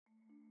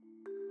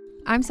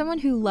I'm someone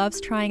who loves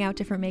trying out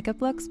different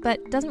makeup looks,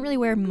 but doesn't really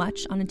wear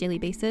much on a daily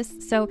basis,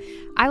 so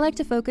I like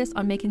to focus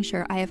on making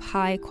sure I have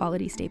high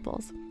quality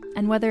staples.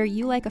 And whether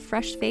you like a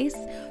fresh face,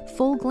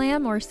 full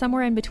glam, or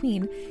somewhere in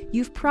between,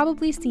 you've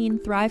probably seen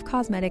Thrive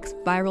Causemetics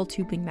Viral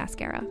Tubing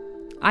Mascara.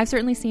 I've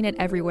certainly seen it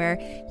everywhere.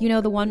 You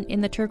know, the one in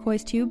the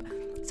turquoise tube?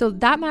 So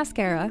that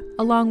mascara,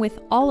 along with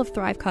all of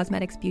Thrive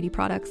Causemetics beauty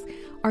products,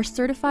 are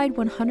certified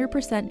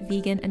 100%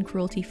 vegan and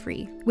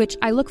cruelty-free, which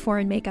I look for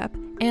in makeup,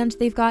 and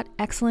they've got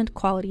excellent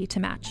quality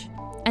to match.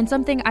 And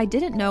something I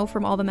didn't know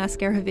from all the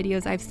mascara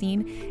videos I've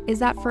seen is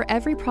that for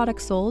every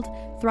product sold,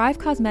 Thrive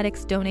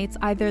Causemetics donates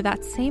either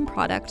that same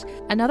product,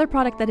 another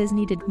product that is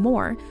needed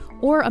more,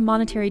 or a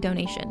monetary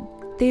donation.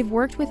 They've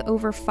worked with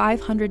over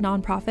 500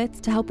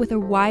 nonprofits to help with a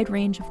wide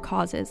range of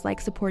causes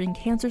like supporting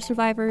cancer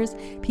survivors,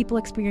 people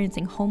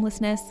experiencing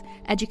homelessness,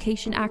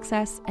 education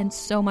access, and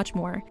so much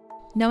more.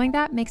 Knowing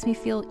that makes me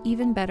feel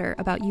even better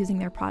about using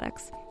their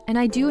products. And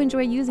I do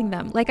enjoy using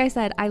them. Like I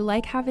said, I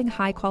like having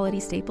high quality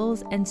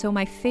staples, and so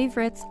my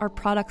favorites are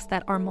products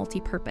that are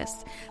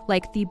multi-purpose,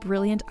 like the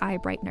Brilliant Eye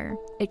Brightener.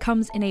 It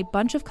comes in a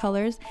bunch of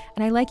colors,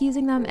 and I like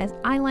using them as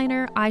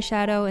eyeliner,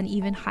 eyeshadow, and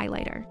even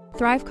highlighter.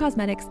 Thrive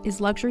Causemetics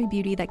is luxury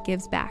beauty that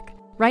gives back.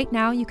 Right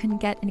now, you can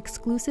get an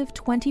exclusive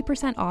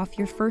 20% off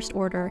your first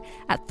order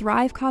at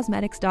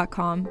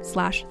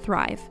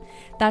thrivecausemetics.com/thrive.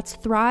 That's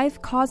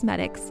Thrive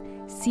Causemetics,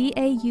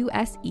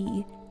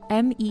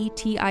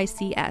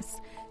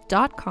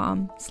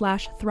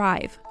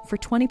 CAUSEMETICS.com/thrive for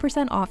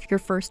 20% off your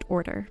first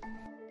order.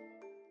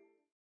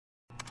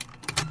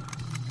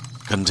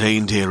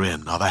 Contained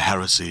herein are the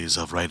heresies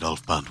of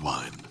Radolf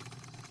Burntwine,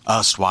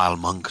 erstwhile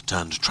monk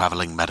turned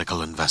traveling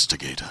medical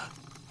investigator.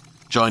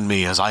 Join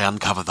me as I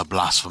uncover the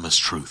blasphemous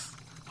truth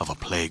of a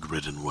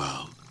plague-ridden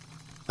world,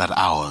 that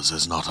ours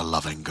is not a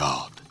loving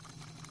God,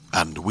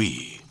 and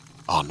we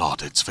are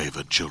not its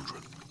favored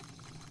children.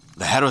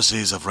 The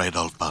Heresies of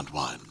Radolf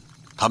Burntwine,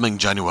 coming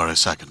January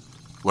 2nd,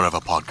 wherever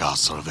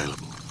podcasts are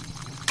available.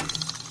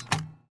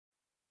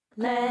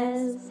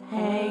 Let's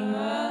hang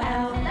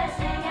out. Let's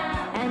hang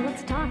out. And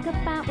let's talk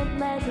about what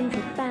lesbians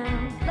have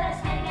found. Let's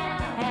hang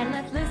out. And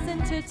let's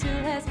listen to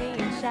two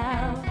lesbians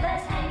shout.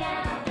 Let's hang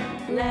out.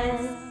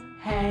 Let's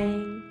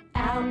hang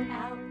out.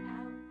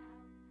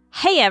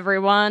 Hey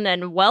everyone,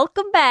 and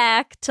welcome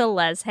back to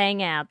Let's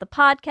Hang Out, the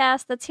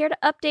podcast that's here to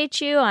update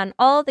you on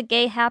all the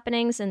gay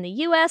happenings in the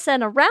US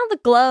and around the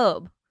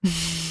globe.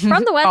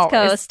 From the West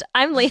Coast,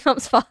 I'm Lee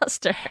Holmes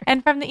Foster.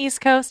 And from the East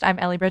Coast, I'm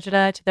Ellie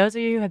Brigida. To those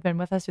of you who have been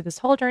with us through this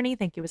whole journey,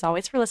 thank you as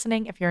always for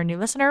listening. If you're a new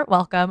listener,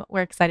 welcome.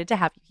 We're excited to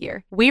have you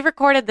here. We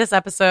recorded this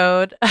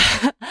episode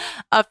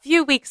a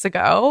few weeks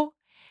ago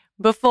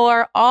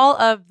before all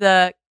of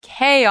the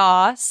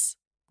chaos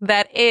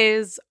that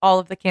is all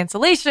of the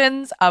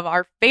cancellations of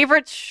our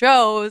favorite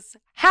shows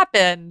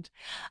happened.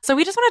 So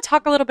we just want to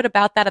talk a little bit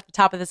about that at the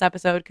top of this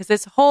episode, because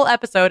this whole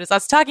episode is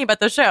us talking about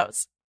those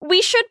shows.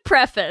 We should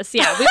preface, we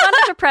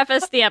wanted to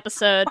preface the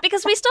episode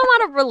because we still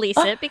want to release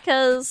it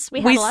because we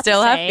have a lot to say. We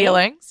still have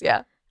feelings,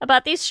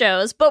 about these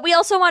shows, but we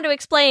also want to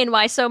explain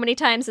why so many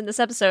times in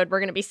this episode we're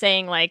going to be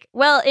saying like,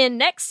 well, in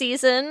next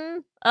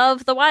season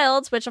of The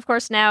Wilds, which of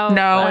course now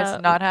it's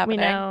not happening.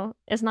 We know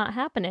is not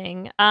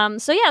happening.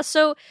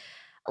 So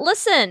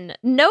listen,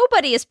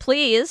 nobody is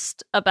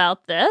pleased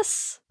about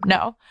this.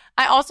 No.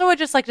 I also would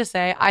just like to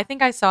say, I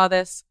think I saw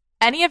this.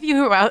 Any of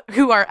you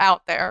who are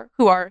out there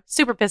who are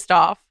super pissed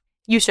off,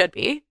 you should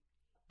be.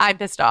 I'm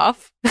pissed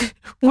off.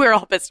 We're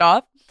all pissed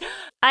off.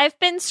 I've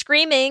been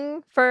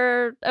screaming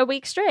for a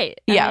week straight.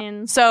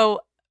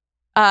 So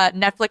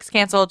Netflix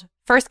canceled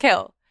First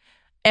Kill.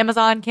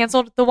 Amazon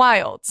canceled The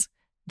Wilds.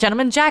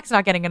 Gentleman Jack's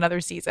not getting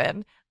another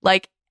season.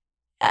 Like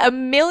a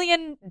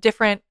million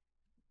different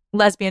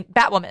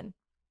Batwoman.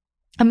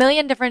 A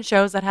million different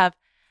shows that have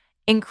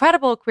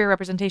incredible queer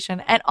representation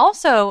and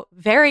also,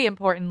 very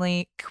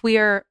importantly,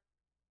 queer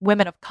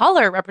women of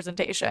color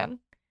representation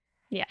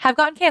have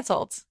gotten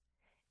canceled.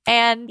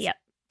 And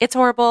it's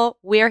horrible.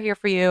 We're here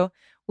for you.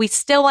 We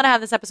still want to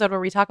have this episode where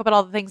we talk about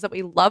all the things that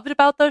we loved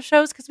about those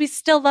shows because we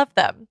still love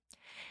them.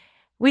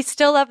 We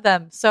still love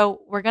them.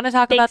 So we're going to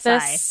talk about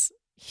this.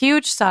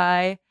 Huge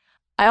sigh.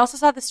 I also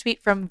saw this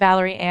tweet from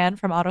Valerie Ann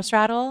from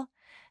Autostraddle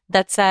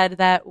that said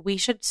that we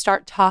should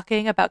start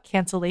talking about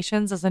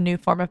cancellations as a new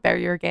form of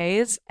Bury Your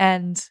Gays.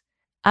 And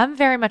I'm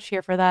very much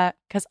here for that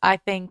because I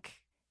think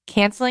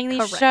canceling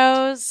these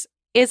shows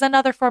is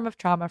another form of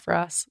trauma for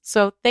us.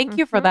 So thank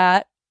you for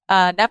that.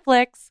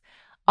 Netflix,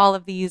 all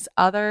of these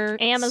other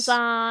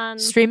Amazon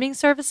streaming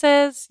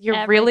services,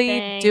 you're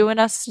really doing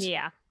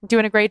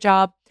a great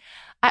job.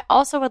 I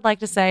also would like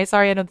to say,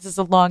 sorry, I know this is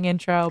a long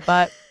intro,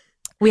 but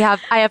I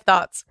have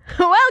thoughts.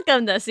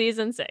 Welcome to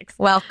season 6.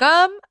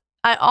 Welcome.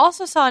 I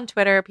also saw on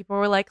Twitter, people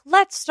were like,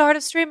 let's start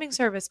a streaming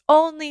service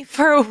only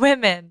for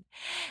women.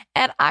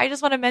 And I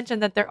just want to mention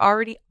that there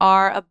already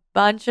are a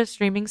bunch of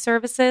streaming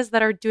services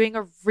that are doing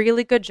a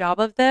really good job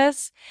of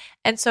this.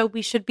 And so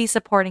we should be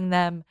supporting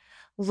them.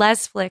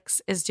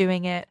 Lesflix is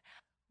doing it.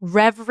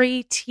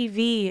 Reverie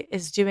TV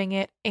is doing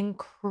it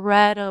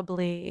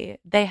incredibly.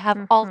 They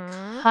have all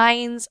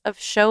kinds of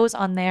shows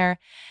on there.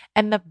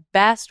 And the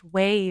best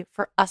way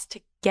for us to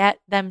get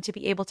them to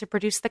be able to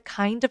produce the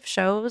kind of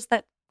shows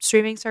that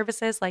streaming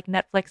services like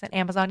Netflix and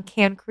Amazon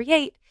can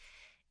create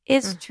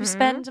is to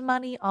spend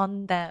money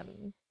on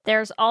them.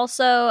 There's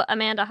also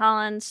Amanda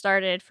Holland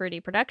started Fruity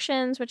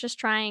Productions, which is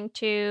trying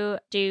to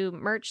do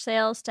merch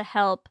sales to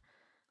help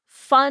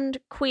fund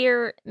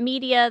queer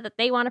media that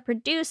they want to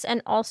produce,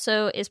 and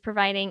also is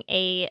providing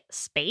a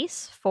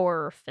space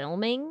for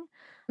filming.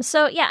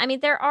 So yeah, I mean,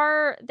 there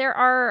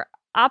are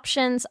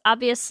options.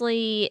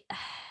 Obviously,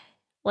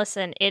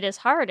 listen, it is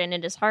hard, and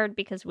it is hard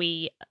because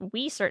we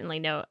certainly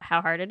know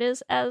how hard it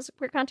is as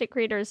queer content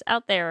creators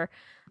out there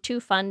to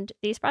fund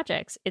these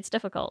projects. It's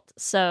difficult.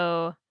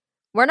 So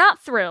we're not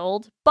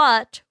thrilled,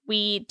 but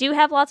we do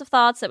have lots of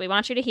thoughts that we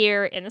want you to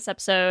hear in this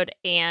episode,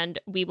 and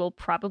we will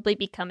probably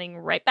be coming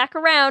right back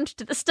around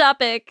to this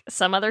topic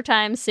some other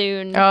time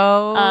soon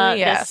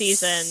Yes. this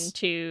season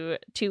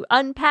to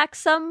unpack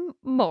some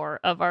more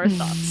of our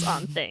thoughts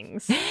on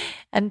things.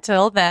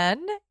 Until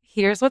then,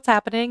 here's what's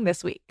happening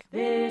this week.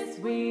 This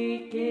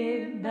week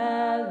in the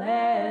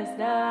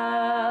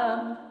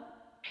Lesdom.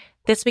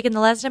 This Week in the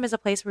Lesdom is a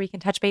place where we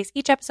can touch base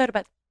each episode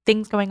about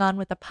things going on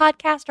with the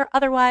podcast or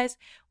otherwise.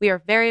 We are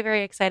very,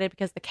 very excited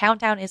because the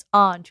countdown is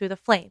on to The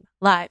Flame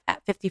live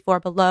at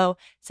 54 Below,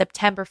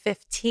 September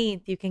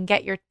 15th. You can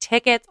get your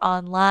tickets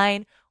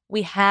online.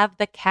 We have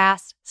the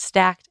cast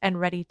stacked and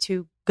ready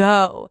to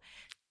go.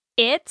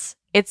 It's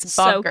bonkers.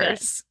 so good.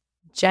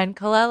 Jen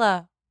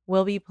Colella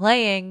will be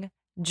playing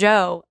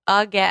Joe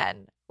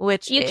again,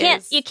 which You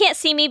can't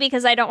see me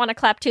because I don't want to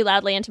clap too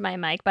loudly into my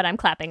mic, but I'm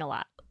clapping a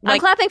lot. I'm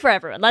Like- clapping for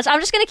everyone. I'm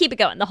just going to keep it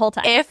going the whole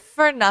time. If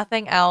for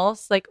nothing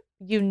else, like,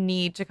 you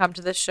need to come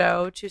to the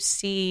show to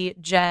see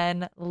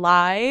Jen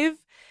live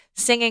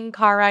singing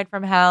Car Ride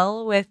from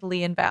Hell with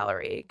Lee and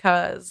Valerie,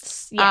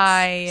 because Yes,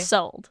 I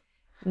sold.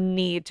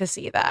 need to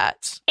see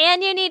that.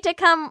 And you need to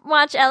come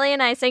watch Ellie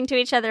and I sing to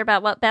each other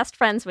about what best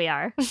friends we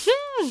are.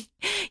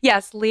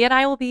 Yes, Lee and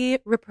I will be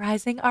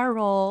reprising our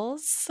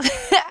roles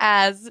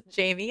as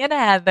Jamie and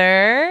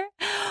Heather.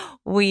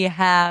 We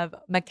have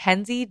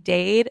Mackenzie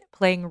Dade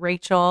playing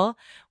Rachel.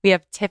 We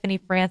have Tiffany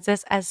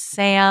Francis as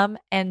Sam,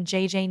 and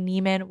JJ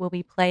Neiman will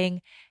be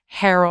playing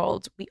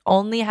Harold. We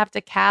only have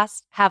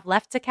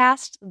left to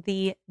cast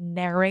the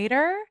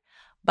narrator,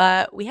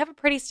 but we have a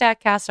pretty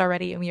stacked cast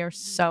already, and we are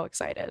so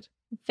excited.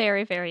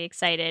 Very, very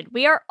excited.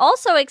 We are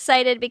also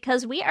excited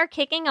because we are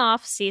kicking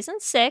off season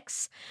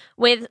 6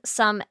 with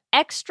some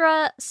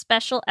extra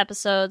special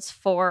episodes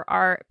for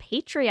our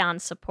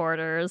Patreon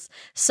supporters.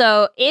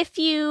 So if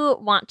you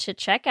want to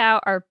check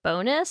out our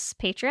bonus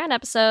Patreon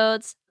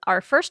episodes,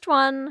 our first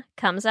one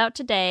comes out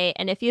today.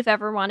 And if you've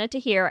ever wanted to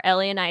hear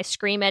Ellie and I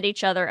scream at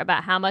each other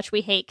about how much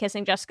we hate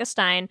kissing Jessica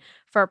Stein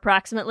for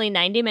approximately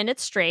 90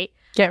 minutes straight,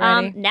 Get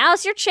ready.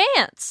 now's your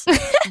chance.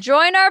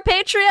 Join our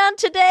Patreon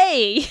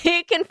today.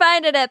 You can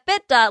find it at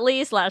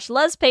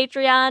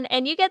bit.ly/LesPatreon,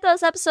 and you get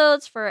those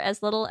episodes for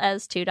as little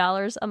as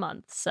 $2 a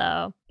month.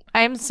 So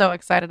I am so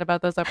excited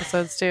about those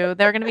episodes too.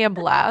 They're going to be a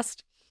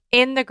blast.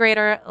 In the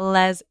greater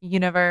Les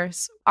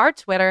universe, our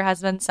Twitter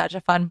has been such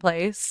a fun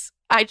place.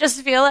 I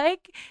just feel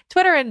like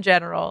Twitter in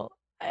general,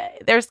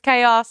 there's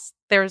chaos,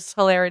 there's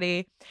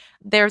hilarity.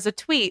 There's a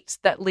tweet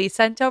that Lee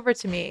sent over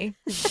to me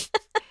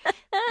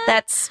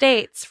that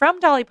states, from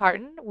Dolly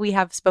Parton, we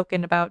have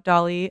spoken about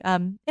Dolly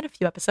in a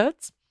few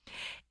episodes.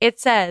 It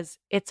says,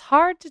 "It's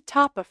hard to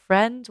top a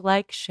friend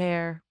like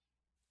Cher."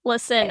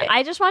 listen,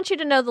 I just want you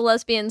to know the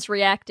lesbians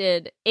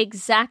reacted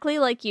exactly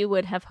like you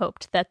would have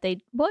hoped that they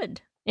would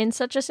in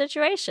such a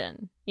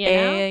situation. You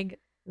know?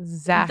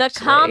 Exactly. The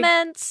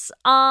comments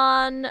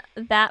on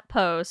that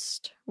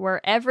post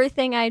were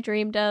everything I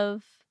dreamed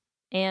of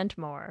and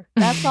more.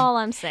 That's all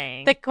I'm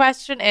saying. The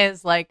question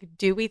is, like,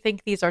 do we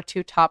think these are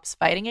two tops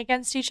fighting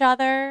against each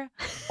other?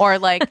 Or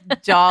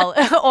like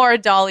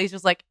Dolly's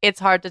just like, it's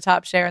hard to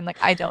top Cher and like,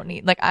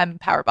 I'm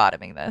power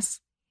bottoming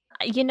this.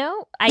 You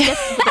know, I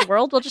guess the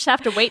world will just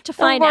have to wait to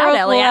find out,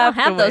 Ellie. I don't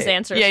have those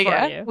answers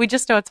for you. We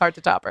just know it's hard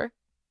to top her.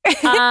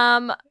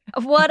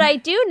 What I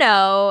do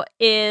know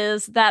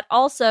is that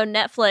also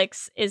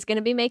Netflix is going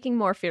to be making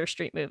more Fear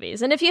Street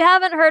movies. And if you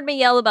haven't heard me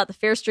yell about the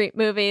Fear Street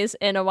movies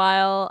in a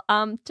while,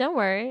 don't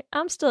worry.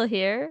 I'm still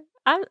here.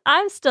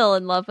 I'm still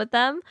in love with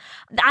them.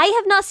 I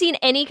have not seen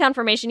any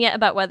confirmation yet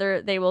about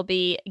whether they will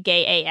be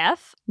gay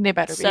AF. They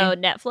better be. So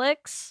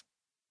Netflix,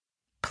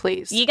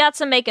 please. you got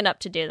some making up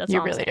to do. That's You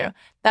all I'm really saying. do.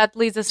 That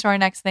leads us to our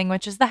next thing,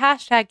 which is the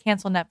hashtag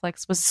cancel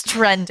Netflix was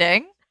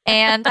trending.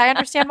 And I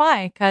understand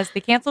why, because they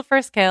canceled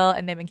First Kill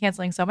and they've been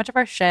canceling so much of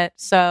our shit.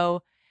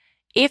 So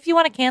if you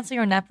want to cancel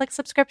your Netflix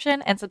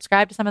subscription and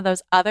subscribe to some of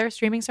those other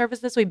streaming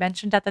services we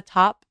mentioned at the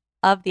top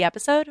of the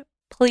episode,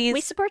 please.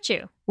 We support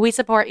you. We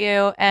support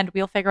you, and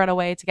we'll figure out a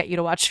way to get you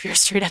to watch Fear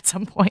Street at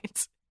some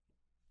point.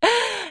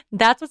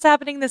 That's what's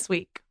happening this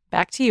week.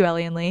 Back to you,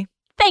 Ellie and Lee.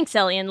 Thanks,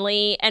 Ellie and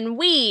Lee. And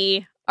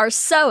we are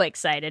so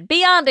excited,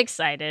 beyond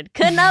excited,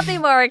 could not be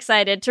more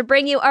excited to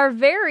bring you our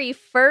very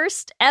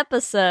first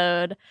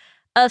episode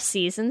of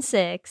season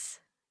 6,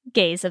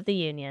 Gays of the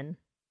Union.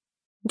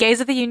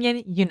 Gays of the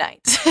Union,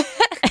 unite.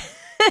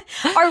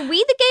 Are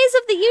we the gays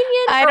of the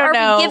union? I or don't know.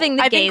 Are we giving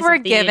the I gays think we're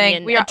of the giving.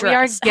 union We are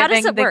address? How does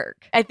it giving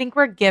work? I think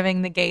we're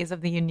giving the gays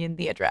of the union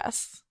the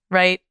address,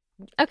 right?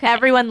 Okay.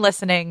 Everyone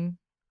listening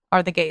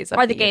are the gays of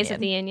Are the the gays union.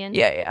 of the union?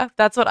 Yeah.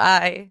 That's what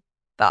I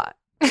thought.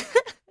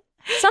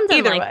 Something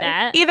Either like way.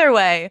 that. Either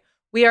way,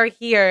 we are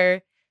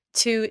here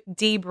to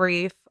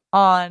debrief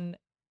on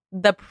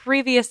the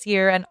previous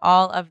year and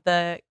all of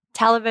the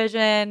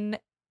television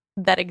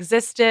that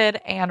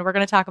existed, and we're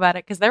going to talk about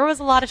it because there was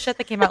a lot of shit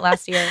that came out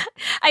last year.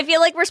 I feel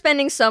like we're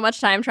spending so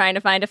much time trying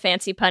to find a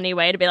fancy punny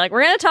way to be like,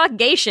 we're going to talk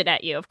gay shit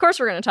at you. Of course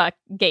we're going to talk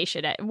gay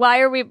shit at you.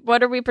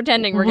 What are we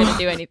pretending we're going to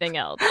do anything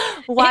else?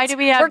 Why do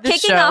we have We're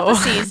this kicking show? off a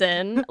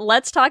season.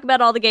 Let's talk about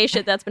all the gay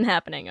shit that's been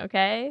happening,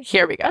 okay?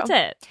 Here we go. That's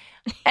it.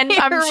 And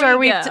Here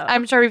we go.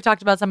 I'm sure we've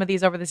talked about some of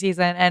these over the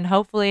season, and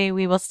hopefully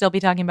we will still be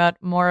talking about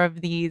more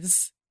of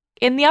these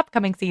in the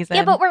upcoming season.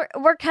 Yeah, but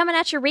we're coming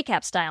at your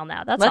recap style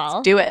now. That's all.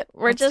 Let's do it.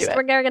 We're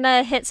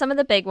gonna hit some of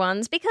the big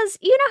ones because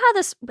you know how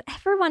this.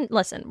 Everyone,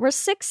 listen. We're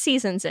 6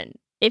 seasons in.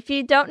 If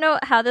you don't know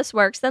how this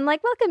works, then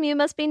welcome. You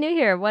must be new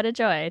here. What a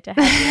joy to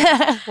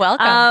have you.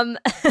 Welcome.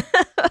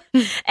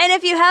 And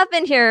if you have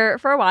been here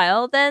for a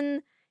while,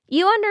 then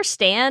you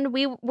understand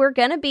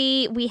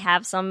we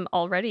have some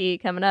already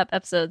coming up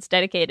episodes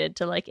dedicated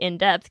to in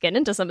depth get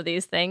into some of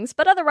these things,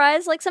 but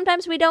otherwise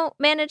sometimes we don't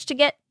manage to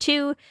get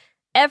to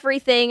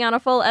everything on a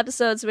full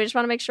episode, so we just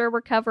want to make sure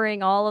we're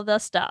covering all of the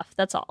stuff.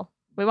 That's all.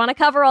 We want to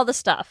cover all the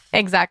stuff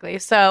Exactly.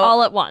 So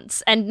all at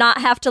once and not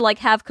have to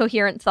have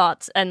coherent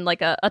thoughts and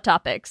a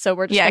topic. So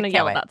we're just going to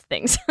yell about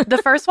things. The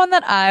first one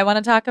that I want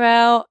to talk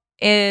about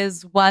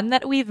is one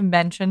that we've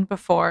mentioned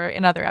before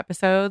in other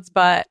episodes,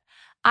 but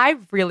I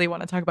really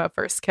want to talk about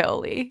First Kill,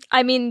 Lee.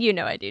 I mean,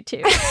 I do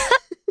too.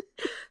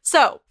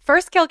 So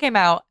First Kill came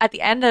out at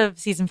the end of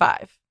season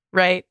 5,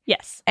 right?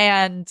 Yes.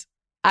 And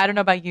I don't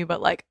know about you,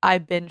 but I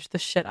binged the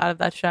shit out of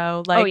that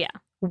show. Oh yeah.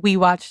 We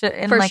watched it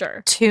in For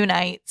sure. 2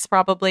 nights,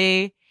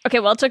 probably. Okay,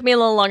 well, it took me a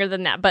little longer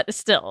than that, but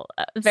still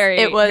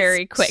It was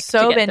very quick.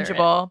 so to get through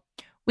bingeable.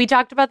 We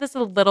talked about this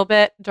a little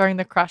bit during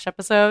the Crush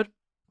episode,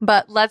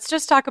 but let's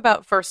just talk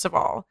about, first of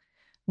all,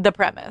 the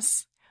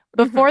premise.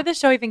 Before the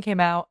show even came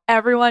out,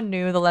 everyone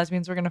knew the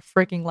lesbians were going to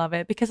freaking love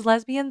it because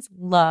lesbians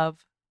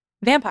love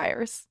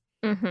vampires.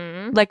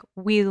 Mm-hmm.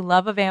 We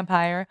love a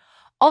vampire.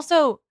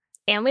 Also,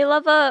 and we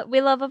love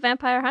a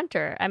vampire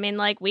hunter. I mean,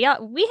 we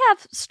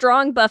have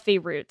strong Buffy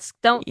roots.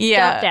 Don't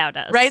doubt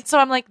us. Right? So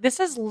I'm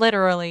this is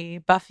literally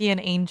Buffy and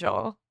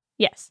Angel.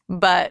 Yes.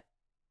 But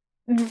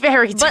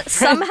very different. But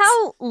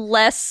somehow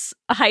less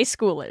high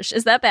schoolish.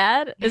 Is that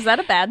bad? Is that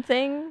a bad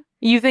thing?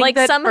 You think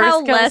that somehow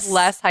First Kill is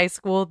less high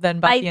school than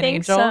Buffy and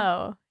Angel? I think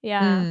so.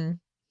 Yeah.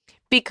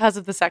 Because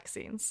of the sex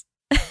scenes.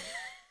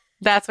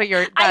 That's what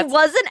you're... I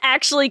wasn't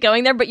actually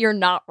going there, but you're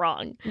not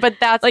wrong. But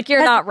that's...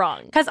 you're not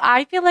wrong. Because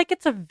I feel like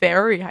it's a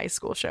very high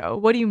school show.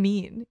 What do you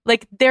mean?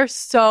 They're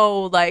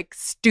so,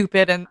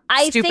 stupid in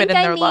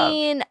their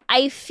love.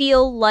 I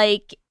feel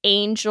like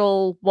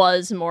Angel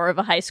was more of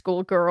a high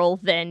school girl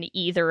than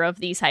either of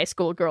these high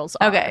school girls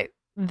are. Okay.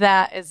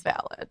 That is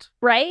valid.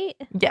 Right?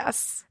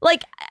 Yes.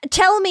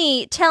 Tell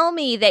me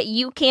that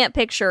you can't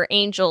picture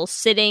Angel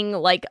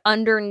sitting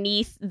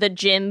underneath the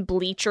gym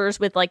bleachers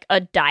with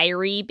a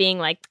diary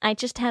being I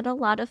just had a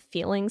lot of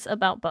feelings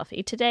about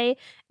Buffy today.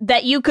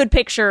 That you could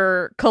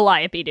picture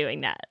Calliope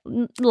doing that.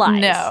 Lies.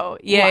 No.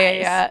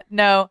 Yeah.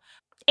 No.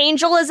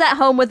 Angel is at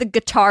home with a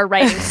guitar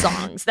writing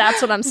songs.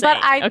 That's what I'm saying.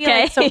 But I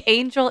feel so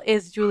Angel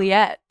is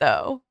Juliet,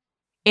 though,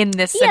 in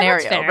this scenario,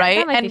 that's fair. right?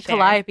 That might be And fair.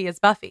 Calliope is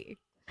Buffy.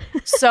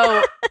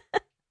 So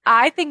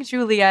I think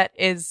Juliet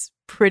is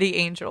pretty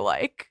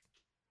Angel-like,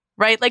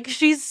 right?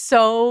 She's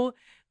so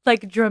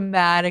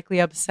dramatically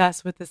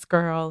obsessed with this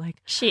girl.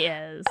 She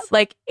is.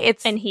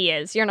 It's... And he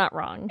is. You're not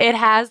wrong. It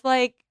has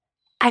I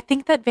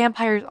think that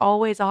vampires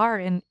always are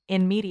in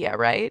media,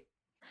 right?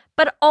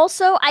 But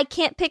also, I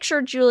can't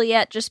picture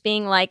Juliet just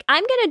being I'm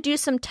going to do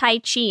some Tai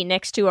Chi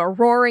next to a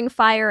roaring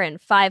fire and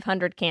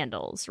 500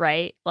 candles,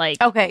 right?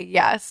 Okay,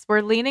 yes.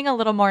 We're leaning a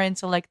little more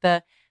into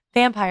the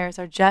vampires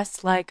are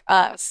just like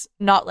us,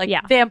 not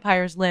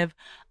vampires live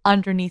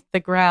underneath the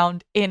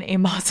ground in a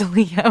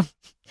mausoleum.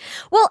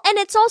 Well, and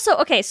it's also,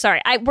 okay,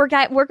 sorry, we're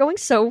going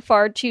so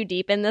far too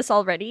deep in this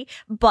already,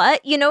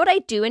 but you know what I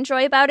do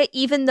enjoy about it,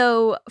 even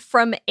though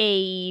from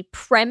a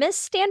premise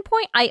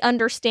standpoint, I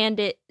understand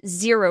it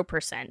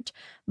 0%,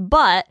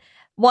 but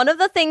one of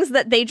the things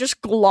that they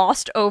just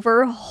glossed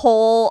over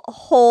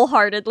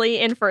wholeheartedly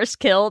in First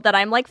Kill that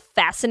I'm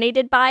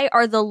fascinated by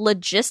are the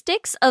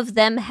logistics of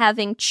them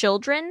having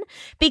children,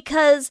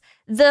 because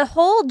the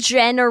whole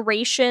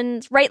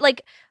generation, right?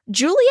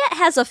 Juliet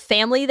has a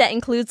family that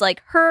includes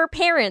her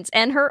parents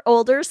and her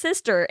older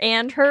sister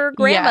and her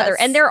grandmother, Yes.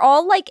 and they're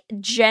all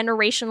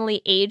generationally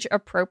age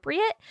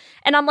appropriate.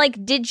 And I'm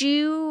did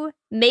you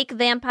make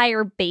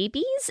vampire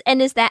babies?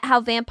 And is that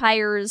how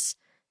vampires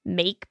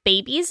make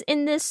babies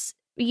in this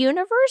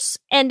universe?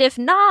 And if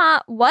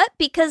not, what?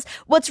 Because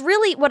what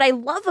I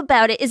love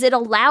about it is it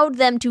allowed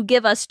them to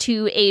give us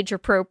two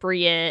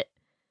age-appropriate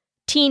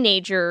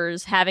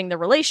teenagers having the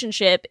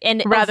relationship,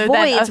 and rather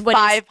avoids than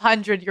a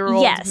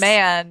 500-year-old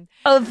man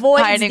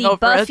avoids pining the over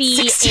a Buffy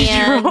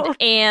 60-year-old.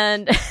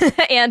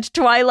 and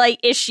Twilight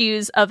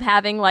issues of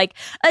having like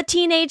a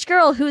teenage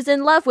girl who's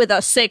in love with a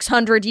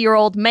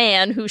 600-year-old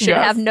man who should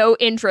Yes. have no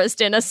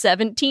interest in a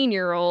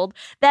 17-year-old.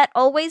 That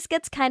always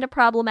gets kind of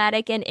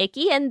problematic and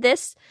icky, and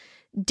this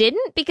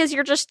didn't, because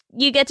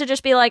you get to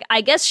just be like,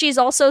 I guess she's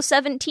also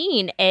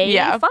 17.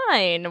 Yeah.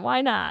 Fine,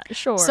 why not?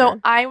 Sure. So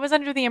I was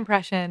under the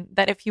impression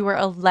that if you were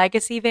a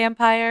legacy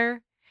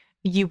vampire,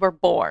 you were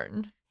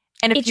born.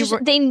 And if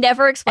they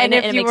never explain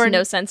it, and it you makes were-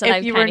 no sense. And if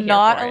I'm you kind were of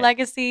not a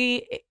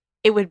legacy,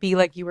 it would be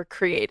like you were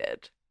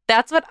created.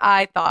 That's what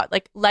I thought.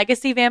 Like,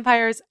 legacy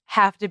vampires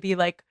have to be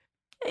like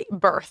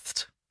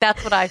birthed.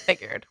 That's what I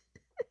figured.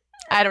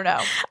 I don't know.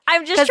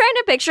 I'm just trying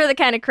to picture the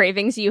kind of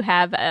cravings you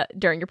have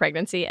during your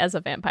pregnancy as a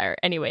vampire.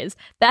 Anyways,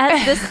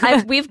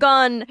 we've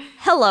gone.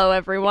 Hello,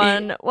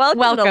 everyone.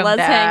 Welcome to Let's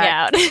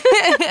back.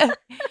 Hang Out.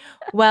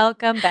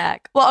 Welcome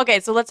back. Well, okay,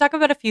 so let's talk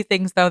about a few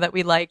things though that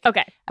we like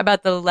Okay,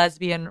 about the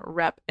lesbian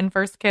rep in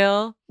First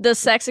Kill. the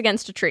sex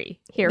against a tree.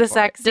 Here, The for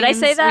sex it. Did I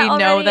say scenes that we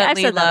already? know that I've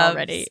Lee said that loves.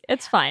 already.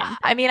 It's fine.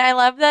 I mean, I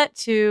love that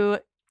too.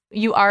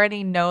 You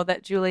already know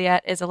that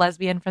Juliet is a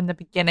lesbian from the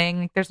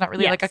beginning. There's not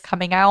really like a Yes.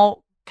 coming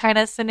out kind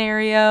of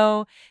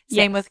scenario.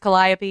 Same Yes. with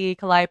Calliope.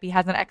 Calliope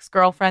has an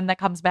ex-girlfriend that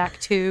comes back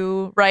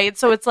too, right?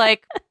 So it's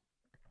like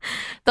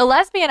the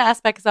lesbian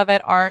aspects of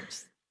it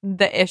aren't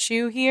the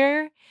issue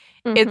here.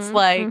 It's Mhm,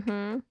 like,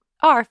 mhm.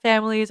 our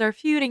families are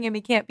feuding and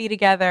we can't be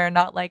together,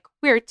 not like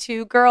we're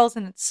two girls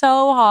and it's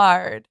so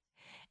hard.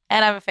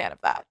 And I'm a fan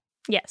of that.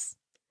 Yes.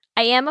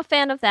 I am a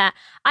fan of that.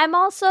 I'm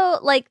also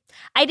like,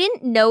 I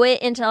didn't know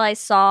it until I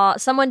saw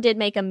someone did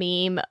make a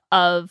meme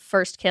of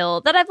First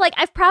Kill that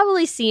I've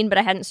probably seen, but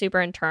I hadn't super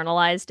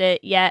internalized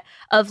it yet,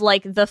 of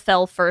like the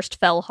fell first,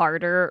 fell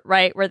harder,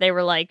 right? Where they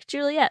were like,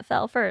 Juliet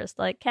fell first,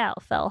 like Cal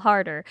fell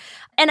harder.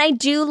 And I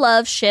do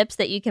love ships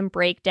that you can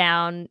break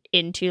down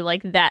into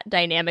like that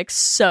dynamic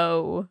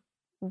so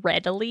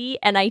readily,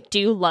 and I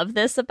do love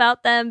this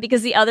about them,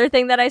 because the other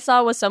thing that I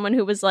saw was someone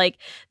who was like,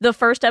 the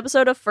first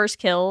episode of First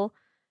Kill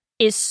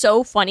is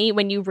so funny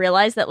when you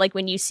realize that, like,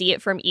 when you see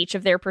it from each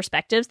of their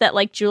perspectives, that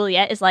like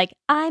Juliet is like,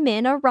 I'm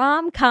in a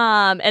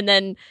rom-com, and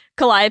then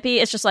Calliope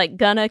is just like,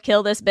 gonna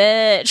kill this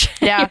bitch.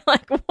 Yeah. You're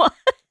like, what?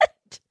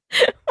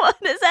 What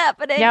is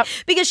happening? Yep.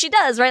 Because she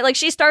does, right? Like,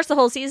 she starts the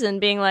whole season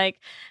being like,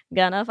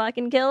 gonna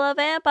fucking kill a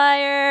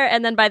vampire,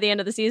 and then by the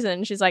end of the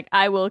season she's like,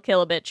 I will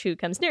kill a bitch who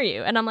comes near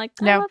you. And I'm like,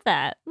 I Yeah.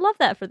 love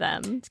that for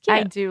them. It's cute.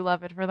 I do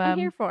love it for I'm them.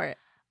 here for it.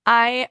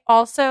 I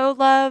also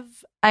love,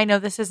 I know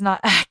this is not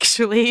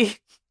actually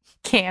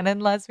canon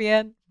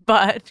lesbian,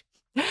 but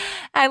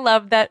I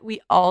love that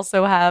we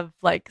also have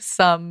like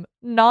some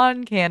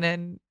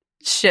non-canon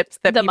ships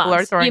that The people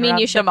moms. are throwing You mean around.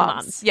 you The ship the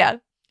moms? Yeah.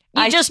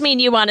 You I just mean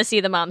you want to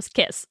see the moms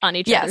kiss on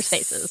each other's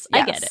faces.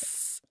 I get it.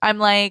 I'm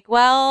like,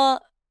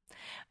 well,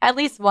 at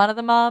least one of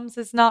the moms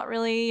is not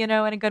really, in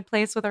a good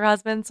place with her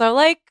husband. So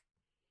like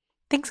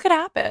things could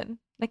happen.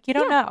 Like, you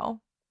don't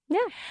know.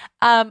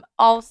 Yeah.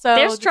 Also,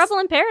 There's trouble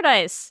in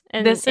paradise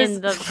in this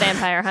is- the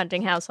vampire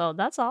hunting household.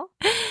 That's all.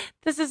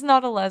 This is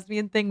not a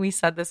lesbian thing. We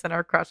said this in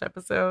our crush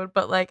episode,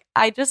 but like,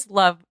 I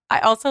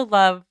also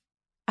love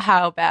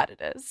how bad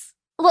it is.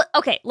 Look,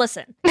 okay,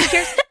 listen.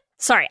 Here's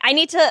sorry. I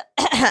need to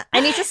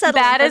settle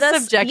Bad in is for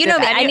this. subjective. You know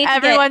me. I need to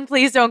everyone,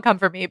 please don't come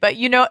for me. But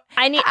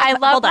I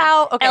love hold on.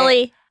 how okay.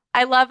 Ellie,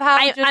 I love how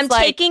I'm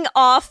like, taking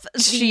off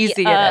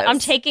cheesy the it is. I'm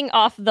taking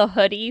off the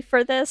hoodie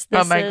for this.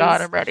 Oh my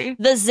god, is- I'm ready.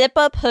 The zip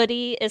up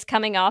hoodie is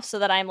coming off so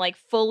that I'm like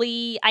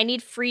fully, I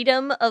need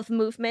freedom of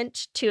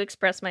movement to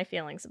express my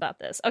feelings about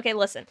this. Okay,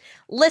 listen.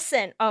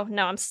 Oh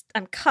no,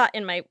 I'm caught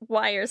in my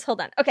wires.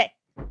 Hold on. Okay,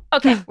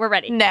 we're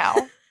ready. Now,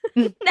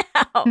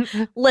 Now,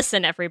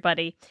 listen,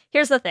 everybody.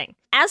 Here's the thing.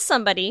 As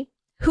somebody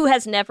who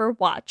has never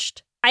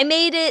watched, I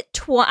made it,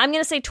 I'm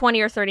going to say 20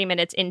 or 30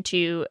 minutes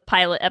into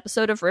pilot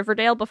episode of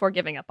Riverdale before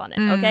giving up on it,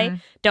 okay?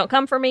 Don't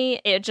come for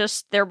me.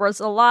 There was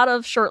a lot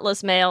of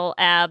shirtless male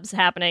abs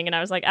happening, and I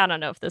was like, I don't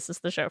know if this is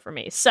the show for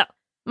me. So,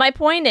 my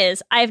point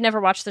is, I've never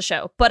watched the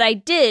show, but I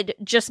did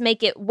just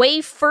make it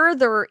way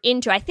further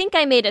into, I think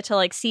I made it to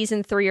like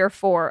season 3 or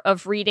 4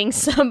 of reading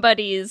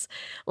somebody's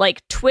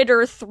like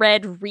Twitter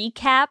thread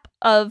recap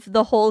of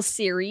the whole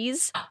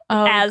series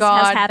as has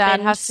happened that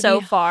has to so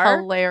be far.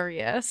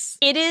 Hilarious.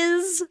 It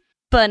is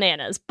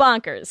bananas,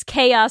 bonkers,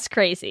 chaos,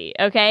 crazy,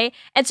 okay?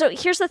 And so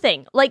here's the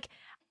thing, like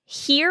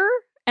here,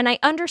 and I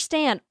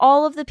understand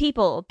all of the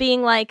people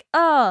being like,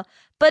 oh,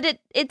 but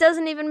it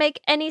doesn't even make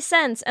any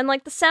sense, and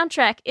like the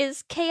soundtrack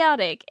is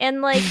chaotic,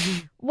 and like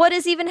what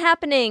is even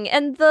happening,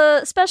 and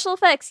the special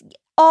effects,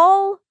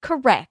 all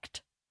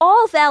correct,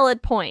 all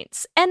valid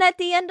points, and at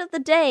the end of the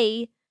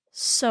day,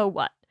 so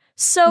what?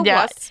 So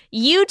Yes. what?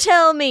 You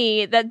tell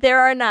me that there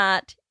are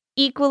not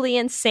equally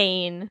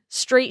insane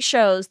straight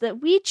shows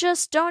that we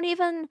just don't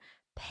even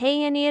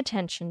pay any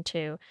attention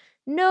to.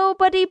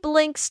 nobody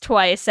blinks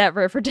twice at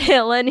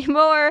Riverdale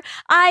anymore.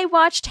 I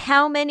watched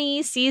how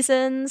many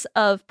seasons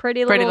of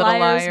Pretty Little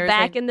Liars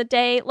back in the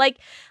day? Like,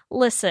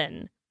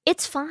 listen,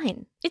 it's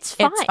fine. It's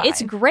fine.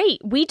 It's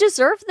great. We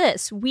deserve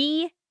this.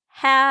 We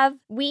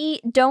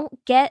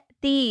don't get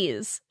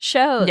these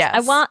shows. Yes.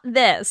 I want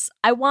this.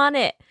 I want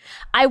it.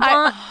 I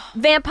want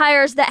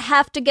vampires that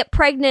have to get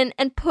pregnant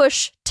and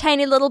push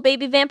tiny little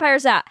baby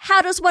vampires out.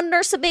 How does one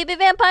nurse a baby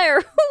vampire?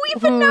 Who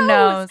even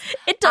knows?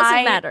 It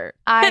doesn't matter.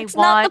 It's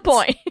not the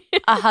point.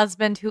 A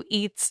husband who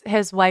eats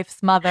his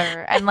wife's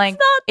mother, and like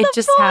it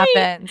just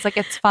happens. Like,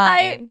 it's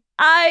fine.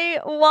 I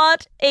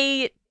want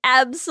a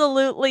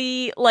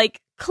absolutely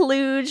like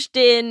kludged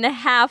in,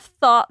 half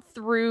thought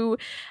through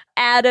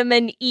Adam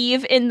and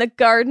Eve in the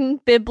garden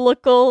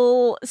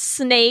biblical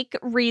snake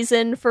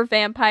reason for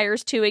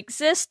vampires to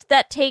exist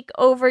that take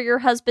over your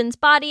husband's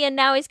body, and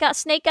now he's got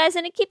snake eyes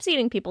and it keeps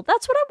eating people.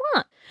 That's what I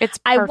want. It's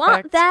perfect. I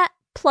want that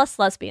plus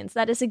lesbians.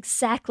 That is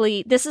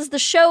exactly, this is the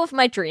show of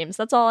my dreams.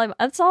 That's all I'm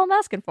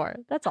asking for.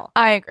 That's all.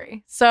 I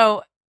agree.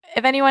 So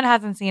if anyone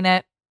hasn't seen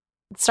it,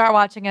 start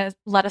watching it.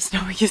 Let us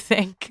know what you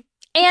think.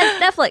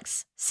 And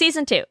Netflix,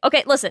 season 2.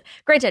 Okay, listen,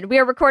 granted, we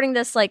are recording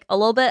this like a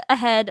little bit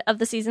ahead of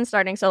the season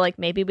starting, so like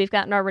maybe we've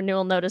gotten our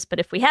renewal notice, but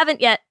if we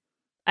haven't yet,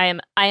 I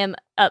am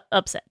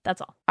upset.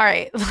 That's all. All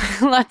right,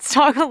 let's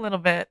talk a little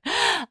bit.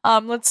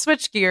 Let's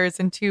switch gears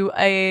into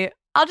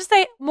I'll just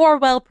say, more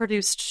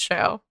well-produced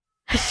show.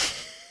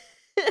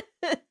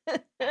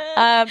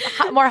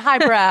 More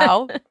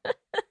highbrow.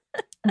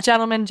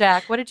 Gentleman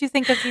Jack, what did you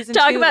think of season 2?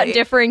 Talk about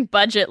differing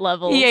budget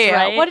levels, yeah.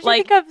 right? What did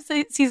you think of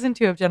season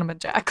 2 of Gentleman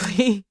Jack,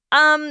 Lee?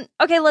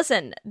 Okay,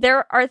 listen.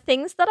 There are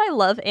things that I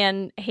love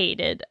and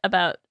hated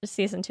about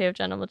season 2 of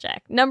Gentleman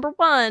Jack. Number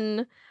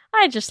 1,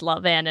 I just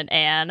love Anne and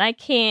Anne. I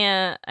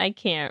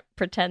can't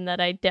pretend that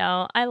I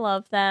don't. I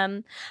love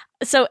them.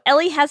 So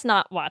Ellie has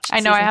not watched. I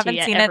know, I haven't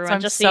yet, seen everyone, it, so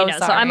I'm just so so you know.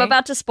 sorry. So I'm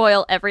about to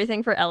spoil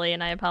everything for Ellie,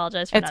 and I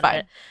apologize for none of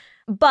it.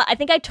 But I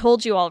think I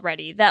told you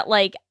already that,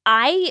 like,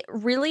 I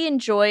really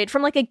enjoyed,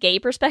 from, like, a gay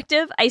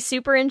perspective, I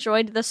super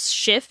enjoyed the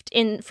shift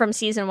from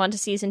season 1 to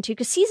season 2,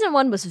 because season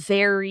 1 was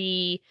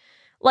very,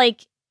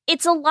 like,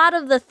 it's a lot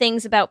of the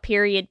things about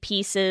period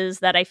pieces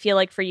that I feel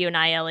like for you and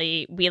I,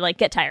 Ellie, we, like,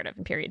 get tired of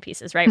in period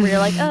pieces, right? Where you're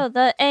like, oh,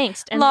 the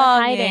angst and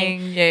longing, the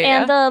hiding yeah.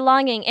 and the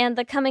longing and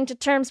the coming to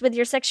terms with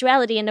your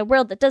sexuality in a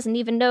world that doesn't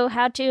even know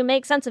how to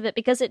make sense of it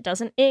because it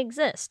doesn't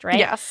exist, right?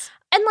 Yes.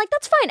 And, like,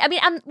 that's fine. I mean,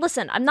 I'm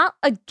not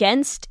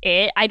against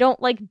it. I don't,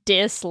 like,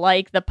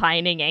 dislike the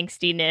pining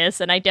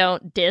angstiness, and I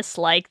don't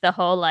dislike the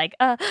whole, like,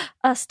 a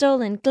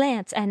stolen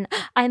glance, and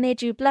I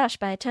made you blush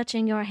by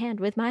touching your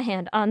hand with my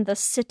hand on the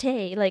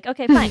settee. Like,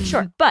 okay, fine,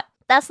 sure. But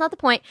that's not the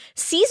point.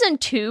 Season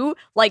 2,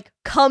 like,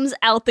 comes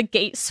out the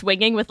gate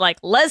swinging with, like,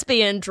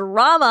 lesbian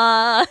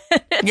drama.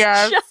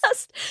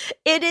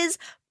 It is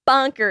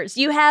bonkers.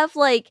 You have,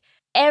 like,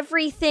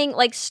 everything,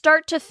 like,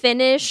 start to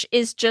finish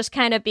is just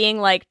kind of being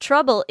like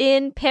trouble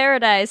in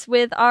paradise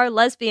with our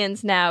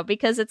lesbians now,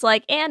 because it's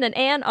like Anne and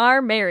Anne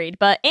are married,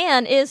 but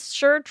Anne is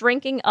sure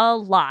drinking a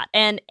lot,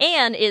 and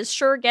Anne is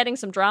sure getting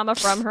some drama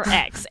from her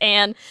ex,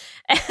 and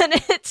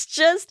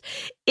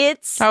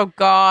it's oh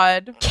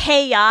god,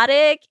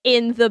 chaotic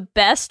in the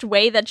best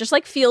way that just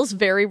like feels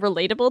very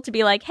relatable to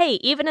be like, hey,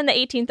 even in the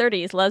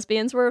 1830s,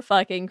 lesbians were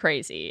fucking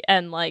crazy,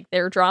 and like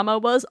their drama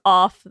was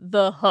off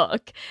the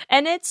hook,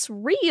 and it's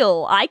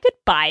real. I could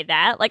buy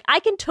that. Like,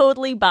 I can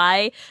totally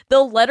buy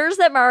the letters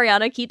that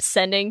Mariana keeps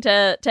sending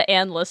to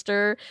Anne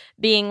Lister,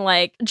 being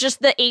like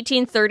just the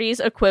 1830s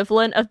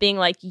equivalent of being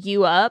like,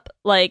 you up,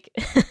 like,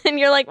 and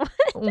you're like,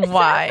 what is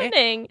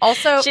happening?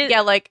 Also,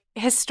 like,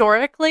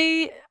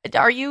 historically,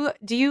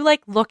 do you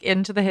like look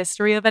into the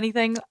history of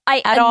anything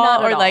at all?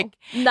 Not at or all. like,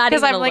 not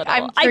even I'm a like,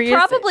 little. I'm curious,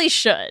 I probably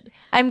should.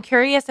 I'm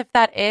curious if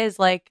that is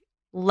like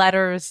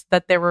letters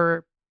that they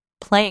were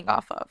playing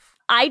off of.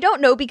 I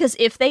don't know, because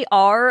if they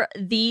are,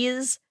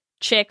 these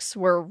chicks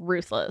were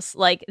ruthless.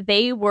 Like,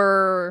 they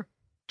were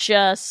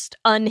just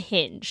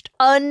unhinged,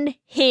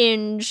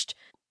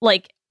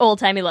 like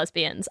old-timey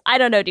lesbians. I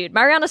don't know, dude.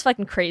 Mariana's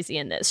fucking crazy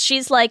in this.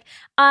 She's like,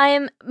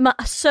 I'm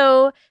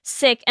so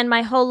sick and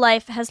my whole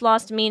life has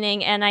lost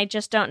meaning and I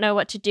just don't know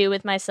what to do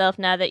with myself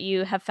now that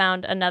you have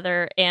found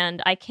another,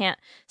 and I can't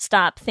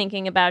stop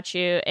thinking about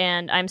you,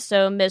 and I'm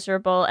so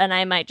miserable and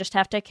I might just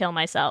have to kill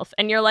myself.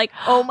 And you're like,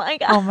 oh my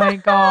god. Oh my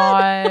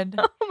god.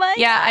 Oh my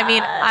god. I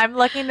mean, I'm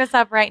looking this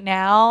up right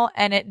now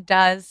and it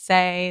does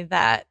say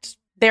that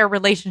their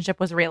relationship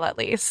was real, at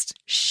least.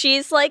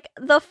 She's like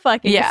the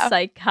fucking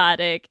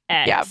psychotic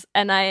ex. Yeah.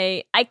 And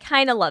I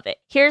kind of love it.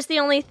 Here's the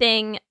only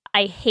thing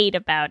I hate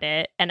about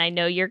it, and I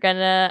know you're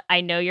gonna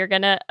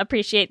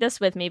appreciate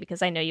this with me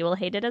because I know you will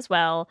hate it as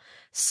well.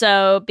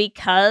 So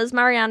because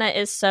Mariana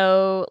is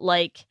so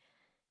like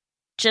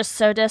just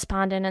so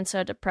despondent and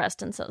so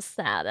depressed and so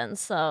sad and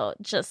so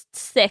just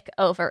sick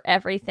over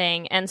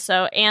everything, and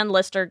so Anne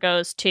Lister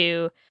goes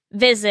to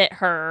visit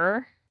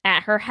her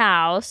at her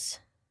house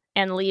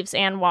and leaves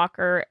Anne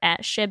Walker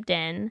at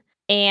Shibden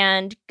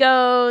and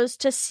goes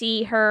to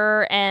see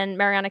her, and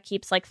Mariana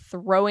keeps like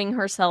throwing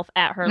herself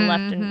at her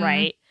left and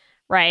right,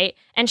 right?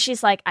 And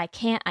she's like, I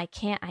can't.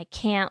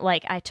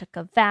 Like, I took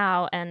a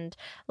vow, and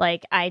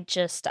like, I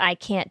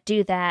can't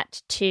do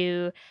that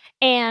to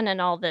Anne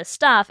and all this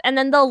stuff. And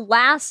then the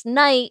last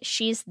night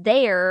she's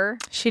there,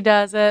 She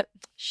does it.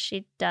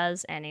 she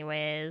does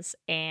anyways,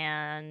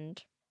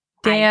 and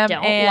Damn, I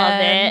don't love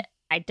Anne. it.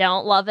 I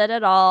don't love it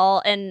at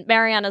all. And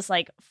Mariana's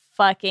like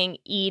fucking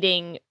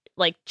eating,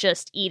 like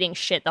just eating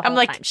shit the whole I'm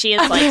like, time. She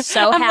is like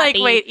so I'm happy.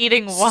 like, wait,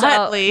 eating what?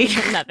 So, Lee?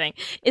 nothing.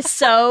 Is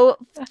so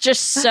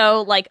just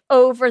so like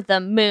over the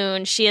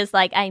moon. She is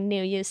like, I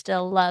knew you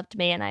still loved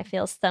me, and I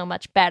feel so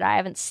much better. I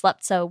haven't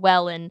slept so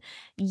well in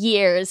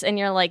years. And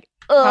you're like,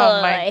 ugh,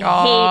 Oh my I hate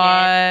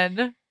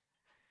it. god.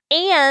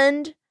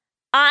 And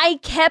I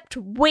kept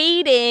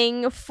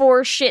waiting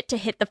for shit to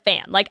hit the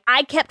fan. Like,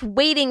 I kept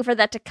waiting for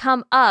that to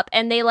come up.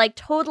 And they, like,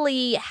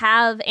 totally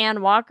have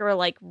Anne Walker,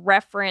 like,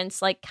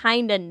 reference, like,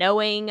 kind of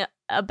knowing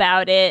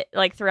about it,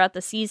 like, throughout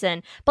the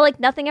season. But, like,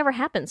 nothing ever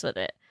happens with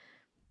it.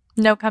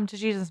 No come to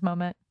Jesus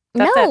moment.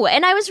 That's No, it.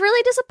 and I was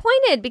really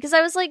disappointed because I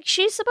was like,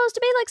 she's supposed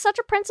to be like such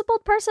a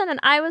principled person, and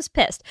I was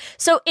pissed.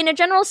 So in a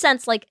general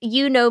sense, like,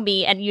 you know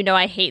me, and you know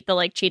I hate the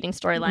like cheating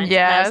storylines. and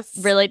I was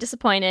Yes. really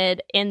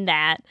disappointed in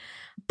that.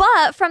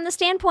 But from the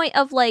standpoint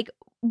of like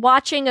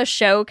watching a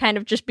show kind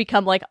of just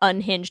become like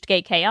unhinged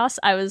gay chaos,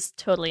 I was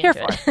totally Here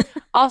into for it.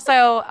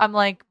 Also, I'm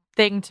like,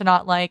 thing to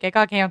not like. It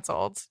got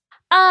canceled.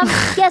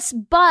 Yes,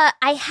 but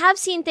I have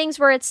seen things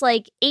where it's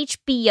like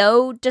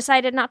HBO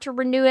decided not to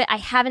renew it. I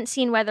haven't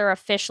seen whether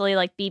officially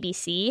like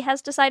BBC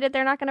has decided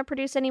they're not going to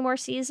produce any more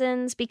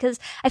seasons, because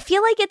I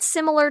feel like it's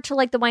similar to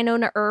like the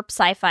Winona Earp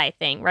sci-fi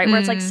thing, right? Where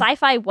it's like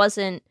sci-fi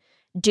wasn't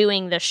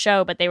doing the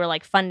show, but they were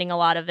like funding a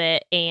lot of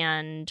it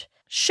and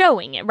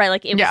showing it, right?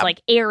 Like it was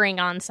like airing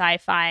on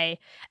sci-fi.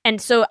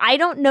 And so I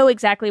don't know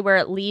exactly where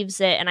it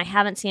leaves it, and I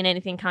haven't seen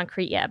anything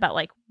concrete yet about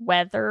like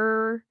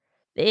whether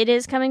it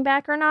is coming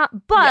back or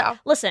not. But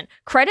listen,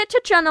 credit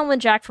to Gentleman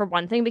Jack for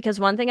one thing, because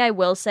one thing I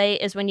will say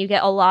is when you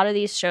get a lot of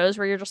these shows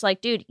where you're just like,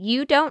 dude,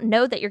 you don't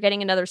know that you're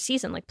getting another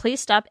season. Like,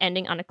 please stop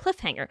ending on a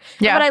cliffhanger.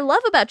 And what I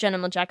love about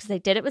Gentleman Jack is they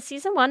did it with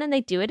season 1 and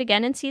they do it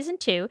again in season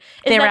 2. Is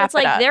They that wrap it's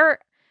like it up. they're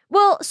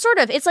well, sort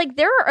of. It's like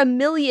there are a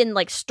million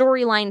like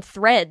storyline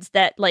threads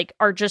that like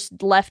are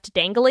just left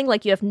dangling.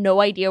 Like you have no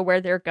idea where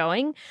they're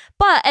going.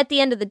 But at the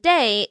end of the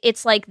day,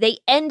 it's like they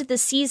end the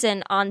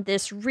season on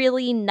this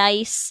really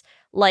nice,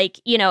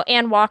 like, you know,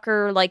 Anne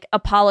Walker like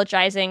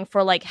apologizing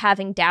for like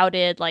having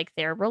doubted like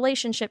their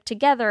relationship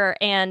together,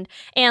 and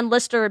Anne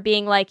Lister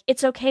being like,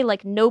 it's okay,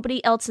 like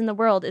nobody else in the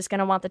world is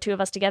gonna want the two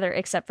of us together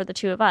except for the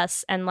two of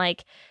us, and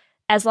like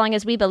as long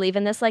as we believe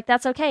in this, like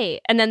that's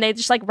okay. And then they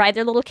just like ride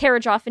their little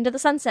carriage off into the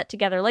sunset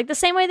together, like the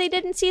same way they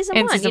did in season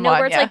 1, season you know, one,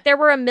 where it's like there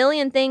were a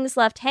million things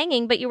left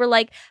hanging, but you were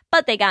like,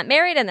 but they got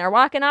married and they're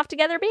walking off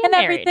together being And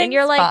married, and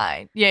you're everything's like,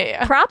 fine.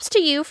 Yeah. props to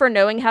you for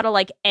knowing how to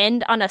like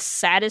end on a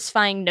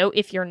satisfying note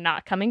if you're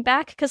not coming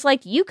back, because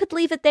like you could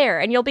leave it there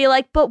and you'll be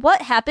like, but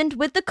what happened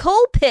with the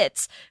coal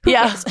pits? Who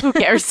cares? Who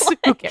cares?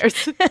 Who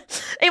cares?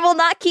 It will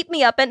not keep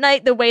me up at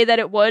night the way that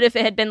it would if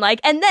it had been like,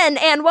 and then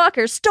Anne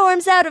Walker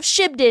storms out of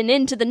Shibden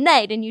into the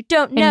night and you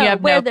don't know you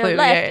have where no they're clue.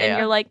 left. Yeah. And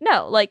you're like,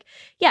 no, like,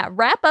 yeah,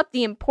 wrap up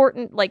the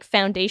important like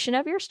foundation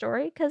of your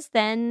story, because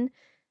then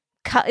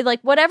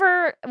like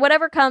whatever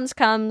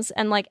comes,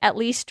 and like at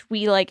least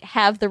we like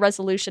have the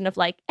resolution of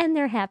like, and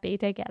they're happy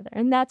together,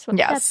 and that's what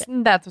Yes, that's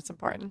it. that's what's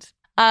important.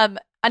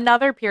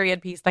 Another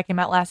period piece that came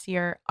out last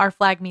year, Our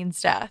Flag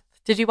Means Death.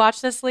 Did you watch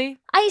this, Lee?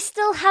 I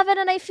still haven't,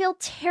 and I feel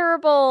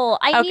terrible.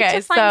 I need Okay,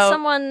 to find so-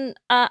 someone.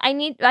 I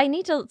need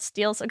to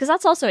steal some, because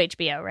that's also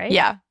HBO, right?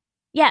 Yeah.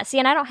 Yeah, see,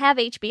 and I don't have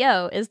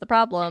HBO is the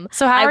problem.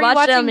 So how I are you watched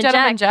watching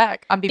Gentleman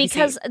Jack Jack on BBC?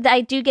 because I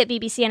do get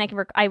BBC,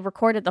 and I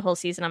recorded the whole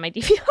season on my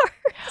DVR.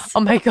 Oh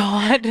my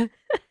god.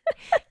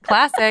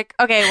 Classic.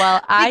 Okay,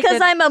 well,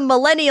 Because I'm a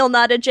millennial,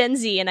 not a Gen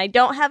Z, and I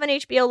don't have an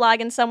HBO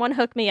login. Someone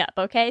hook me up,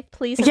 okay?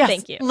 Please and yes,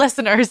 thank you.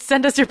 listeners,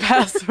 send us your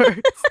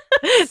passwords.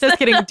 Just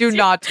kidding. Do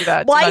not do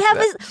that. Do Why not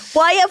do that.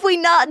 why have we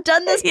not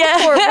done this Yeah.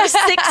 before? We're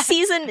 6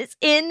 seasons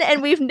in,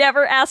 and we've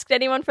never asked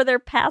anyone for their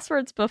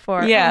passwords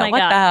before. Yeah, oh my what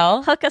God. the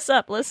hell? Hook us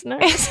up,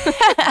 listeners.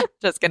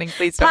 Just kidding.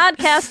 Please don't.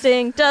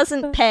 Podcasting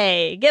doesn't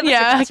pay. Give us your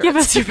passwords. Give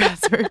us your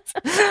passwords.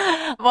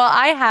 Well,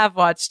 I have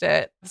watched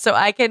it, so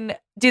I can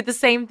do the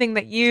same thing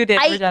that you did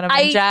for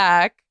Gentleman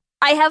Jack.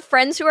 I have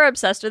friends who are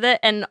obsessed with it,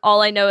 and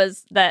all I know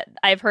is that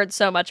I've heard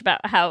so much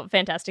about how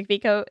fantastic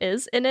Vico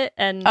is in it.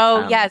 And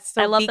Yes,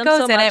 so I love Vico's them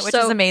so in much, it, which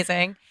so is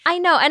amazing. I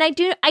know, and I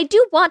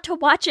do want to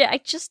watch it.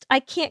 I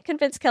can't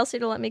convince Kelsey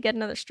to let me get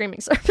another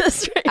streaming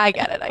service. Right I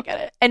get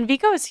it. And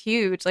Vico is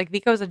huge. Like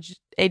Vico's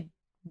a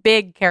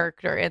big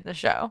character in the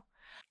show,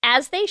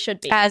 as they should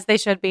be. as they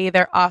should be.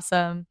 They're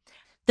awesome.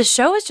 The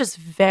show is just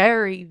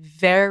very,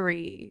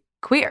 very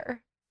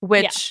queer,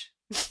 which,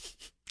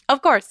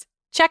 of course,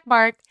 check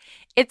mark.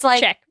 It's like,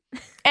 Check.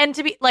 and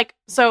to be like,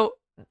 so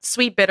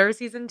Sweet Bitter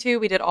season 2,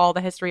 we did all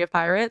the history of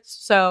pirates.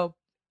 So,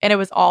 and it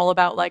was all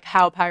about like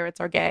how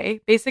pirates are gay,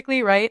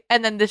 basically, right?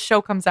 And then this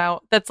show comes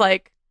out that's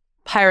like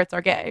pirates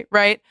are gay,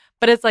 right?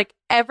 But it's like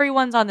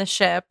everyone's on the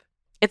ship.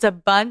 It's a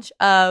bunch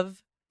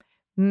of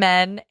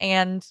men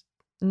and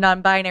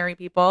non-binary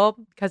people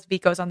because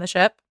Vico's on the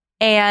ship.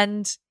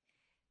 And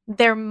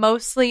they're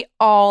mostly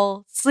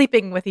all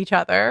sleeping with each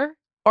other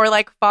or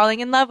like falling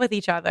in love with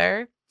each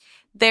other.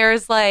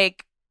 There's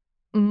like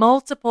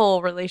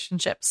multiple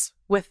relationships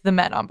with the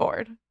men on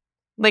board,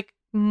 like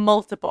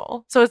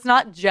multiple. So it's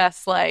not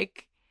just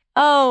like,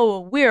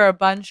 oh, we're a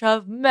bunch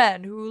of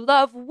men who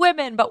love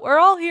women, but we're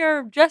all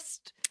here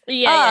just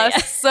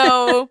us.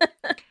 So,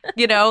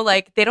 you know,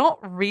 like they don't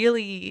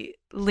really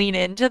lean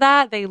into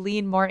that. They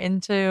lean more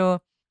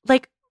into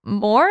like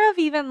more of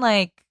even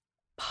like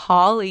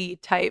poly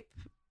type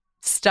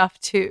stuff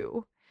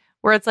too,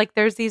 where it's like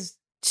there's these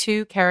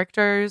two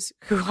characters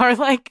who are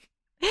like,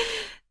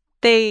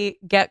 they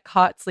get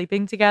caught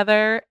sleeping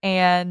together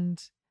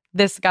and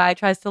this guy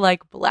tries to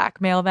like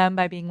blackmail them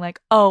by being like,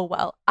 oh,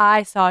 well,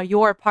 I saw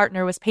your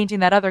partner was painting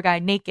that other guy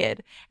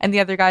naked. And the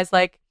other guy's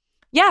like,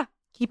 yeah,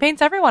 he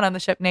paints everyone on the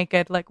ship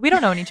naked. Like, we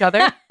don't own each other.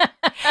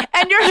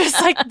 And you're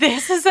just like,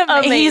 this is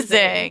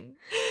amazing.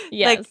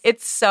 Yes. Like,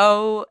 it's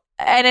so,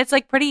 and it's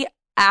like pretty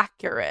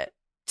accurate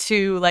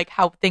to like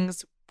how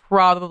things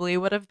probably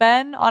would have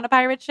been on a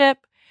pirate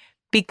ship,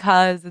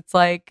 because it's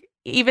like,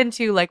 even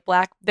to like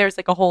there's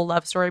like a whole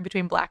love story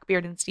between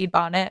Blackbeard and Stede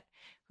Bonnet,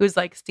 who's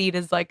like, Stede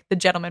is like the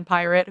gentleman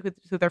pirate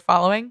who they're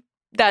following.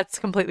 That's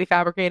completely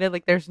fabricated.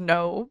 Like there's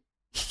no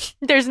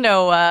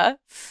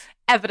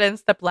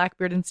evidence that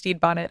Blackbeard and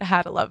Stede Bonnet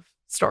had a love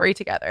story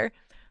together.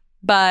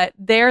 But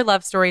their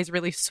love story is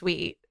really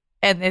sweet.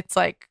 And it's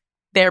like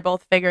they're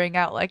both figuring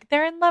out like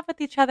they're in love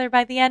with each other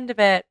by the end of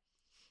it.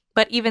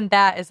 But even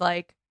that is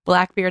like,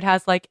 Blackbeard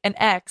has like an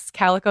ex.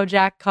 Calico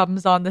Jack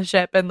comes on the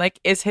ship and like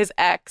is his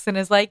ex and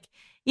is like,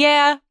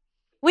 yeah,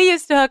 we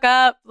used to hook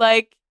up.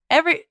 Like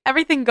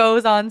everything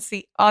goes on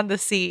the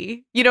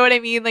sea. You know what I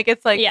mean? Like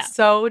it's like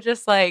so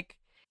just like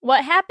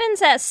what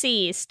happens at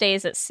sea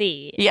stays at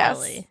sea. Yes,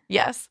 Ellie.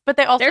 yes. But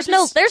they also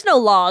there's no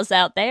laws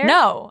out there.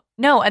 No,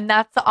 and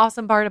that's the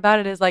awesome part about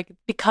it is like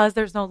because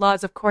there's no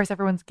laws. Of course,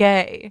 everyone's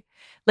gay.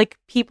 Like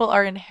people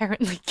are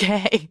inherently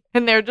gay,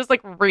 and they're just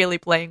like really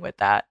playing with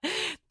that.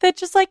 That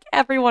just like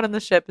everyone on the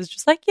ship is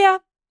just like, yeah,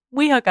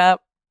 we hook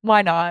up.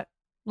 Why not?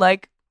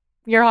 Like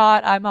you're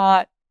hot, I'm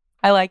hot.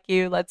 I like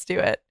you. Let's do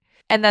it.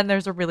 And then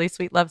there's a really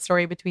sweet love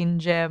story between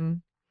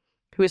Jim,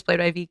 who is played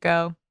by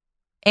Vico,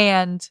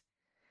 and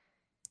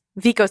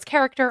Vico's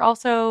character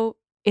also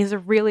is a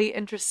really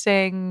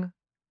interesting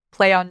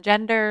play on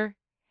gender.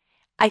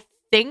 I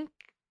think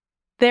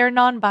they're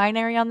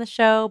non-binary on the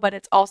show, but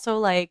it's also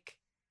like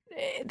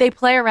they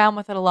play around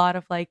with it a lot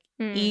of like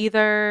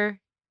either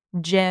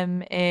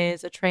Jim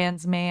is a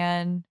trans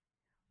man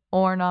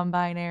or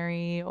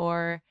non-binary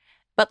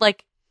but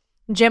like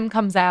Jim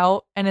comes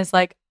out and is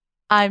like,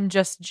 I'm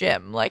just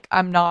Jim. Like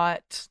I'm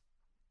not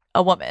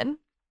a woman.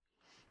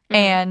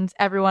 And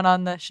everyone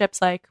on the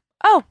ship's like,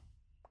 oh,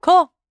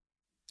 cool.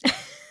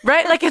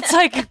 Right? Like it's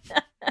like,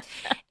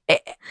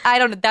 I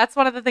don't know. That's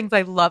one of the things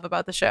I love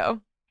about the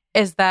show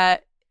is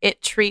that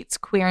it treats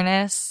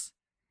queerness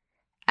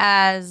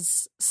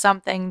as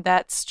something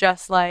that's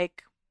just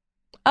like,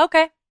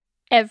 okay.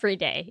 Every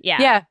day.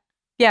 Yeah.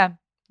 Yeah.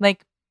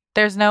 Like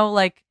there's no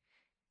like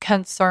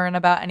concern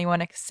about anyone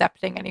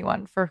accepting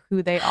anyone for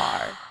who they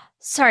are.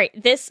 Sorry,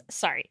 this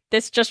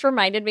just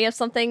reminded me of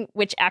something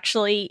which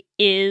actually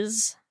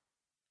is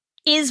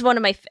one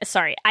of my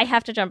sorry, I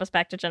have to jump us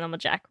back to Gentleman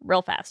Jack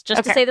real fast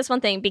just to say this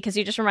one thing because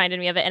you just reminded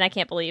me of it and I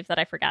can't believe that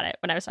I forgot it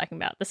when I was talking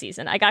about the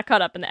season. I got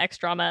caught up in the X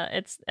drama.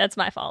 It's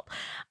my fault.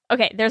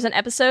 Okay, there's an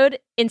episode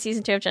in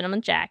season 2 of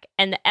Gentleman Jack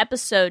and the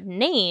episode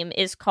name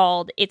is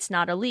called It's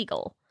Not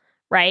Illegal,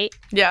 right?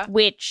 Yeah.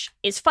 Which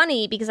is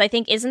funny because I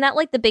think isn't that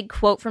like the big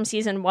quote from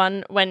season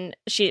 1 when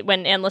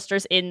Ann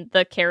Lister's in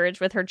the carriage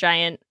with her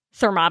giant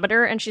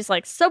thermometer and she's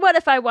like, so what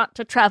if I want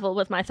to travel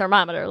with my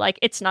thermometer? Like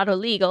it's not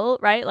illegal,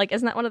 right? Like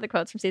isn't that one of the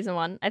quotes from season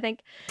 1? I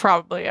think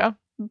probably, yeah.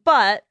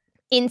 But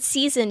in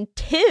season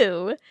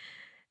 2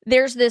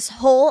 there's this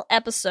whole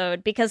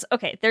episode because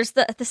there's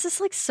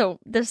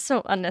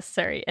so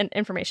unnecessary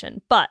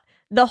information, but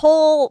the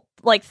whole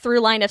like through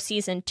line of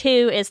season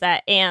 2 is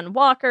that Anne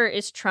Walker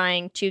is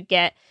trying to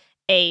get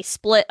a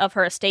split of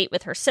her estate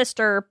with her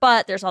sister,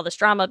 but there's all this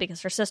drama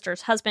because her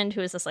sister's husband,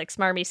 who is this like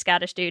smarmy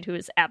Scottish dude who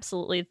is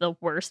absolutely the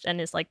worst and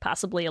is like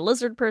possibly a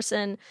lizard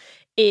person,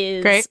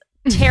 is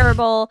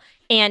terrible.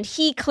 And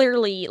he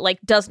clearly like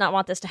does not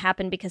want this to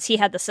happen because he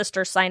had the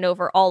sister sign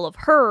over all of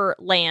her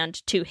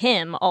land to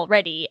him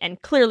already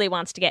and clearly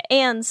wants to get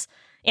Anne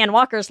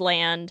Walker's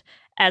land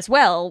as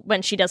well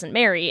when she doesn't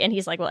marry. And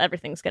he's like, well,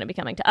 everything's going to be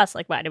coming to us.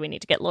 Like, why do we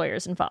need to get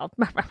lawyers involved?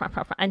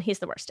 And he's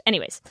the worst.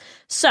 Anyways,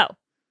 so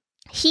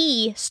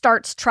he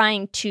starts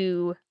trying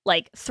to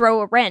like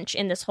throw a wrench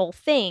in this whole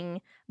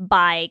thing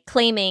by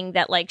claiming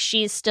that like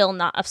she's still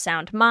not of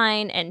sound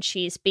mind and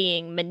she's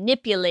being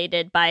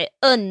manipulated by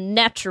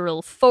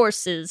unnatural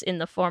forces in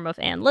the form of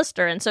Ann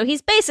Lister. And so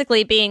he's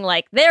basically being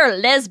like, they're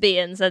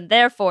lesbians and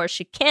therefore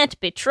she can't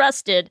be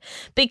trusted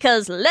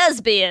because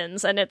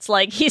lesbians. And it's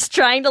like he's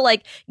trying to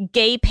like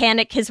gay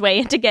panic his way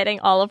into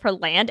getting all of her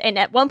land. And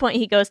at one point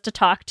he goes to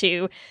talk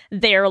to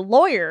their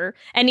lawyer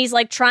and he's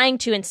like trying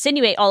to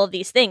insinuate all of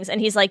these things.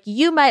 And he's like,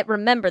 you might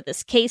remember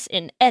this case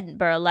in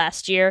Edinburgh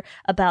last year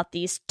about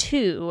these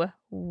two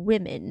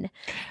women.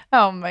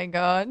 Oh my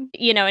God.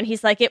 You know, and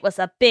he's like, it was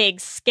a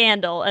big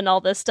scandal and all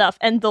this stuff.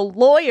 And the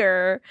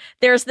lawyer,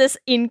 there's this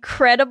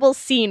incredible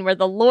scene where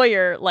the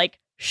lawyer like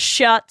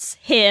shuts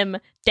him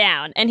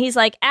down. And he's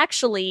like,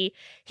 actually,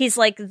 he's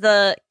like,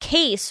 the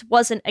case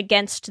wasn't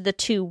against the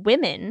two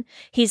women.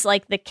 He's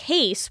like, the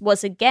case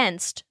was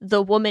against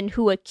the woman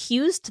who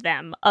accused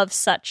them of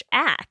such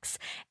acts.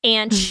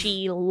 And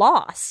she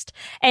lost.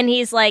 And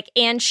he's like,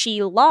 and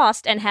she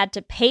lost and had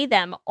to pay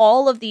them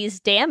all of these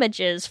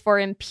damages for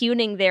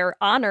impugning their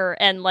honor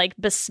and like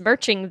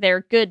besmirching their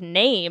good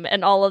name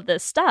and all of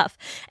this stuff.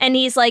 And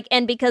he's like,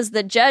 and because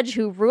the judge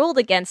who ruled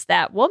against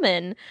that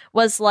woman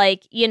was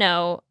like, you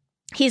know,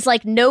 he's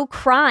like, no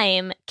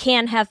crime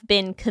can have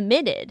been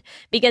committed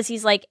because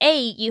he's like, A,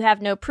 you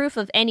have no proof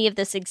of any of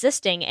this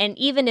existing. And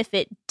even if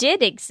it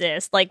did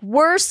exist, like,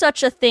 were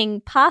such a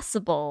thing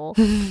possible,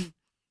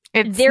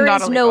 there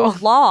is no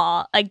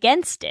law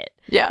against it.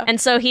 Yeah.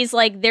 And so he's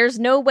like, there's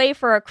no way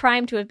for a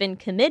crime to have been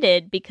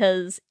committed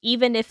because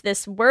even if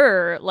this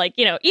were like,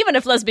 you know, even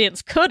if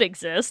lesbians could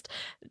exist,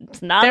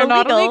 it's not They're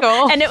illegal. not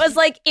illegal. And it was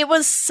like, it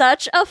was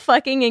such a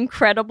fucking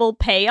incredible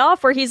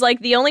payoff where he's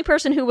like, the only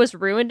person who was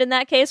ruined in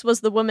that case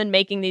was the woman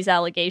making these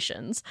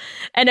allegations.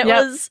 And it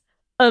was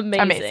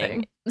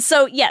amazing.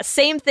 So yeah,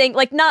 same thing,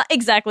 like not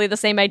exactly the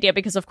same idea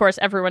because of course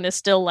everyone is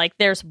still like,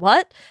 there's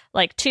what?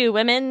 Like two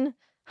women?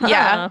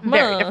 Yeah,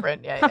 very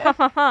different.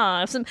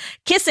 Yeah. Some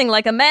kissing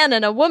like a man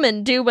and a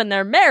woman do when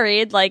they're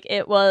married. Like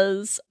it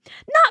was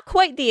not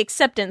quite the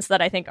acceptance that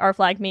I think Our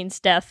Flag Means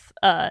Death,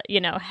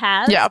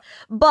 has. Yeah.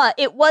 But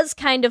it was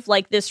kind of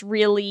like this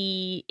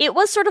really, it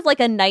was sort of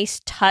like a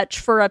nice touch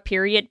for a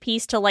period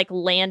piece to like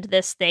land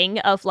this thing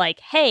of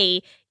like,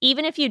 hey,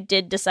 even if you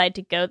did decide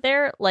to go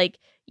there, like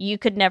you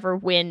could never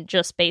win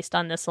just based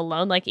on this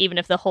alone. Like, even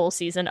if the whole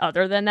season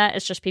other than that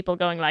is just people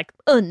going like,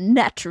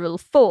 unnatural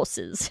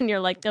forces. And you're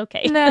like,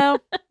 okay. No.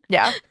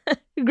 Yeah.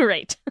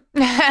 Great.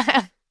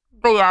 But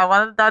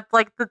yeah, that's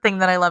like the thing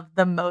that I love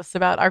the most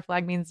about Our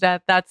Flag Means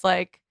Death. That's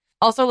like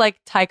also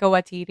like Taika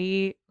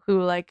Waititi,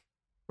 who like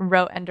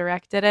wrote and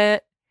directed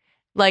it.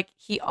 Like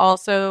he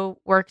also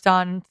worked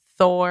on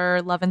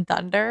Thor Love and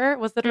Thunder,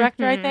 was the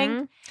director, I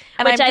think.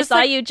 And which I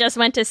saw you just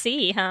went to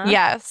see, huh?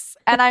 Yes.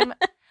 And I'm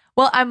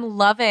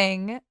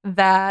loving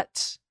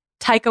that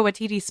Taika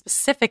Waititi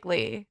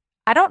specifically,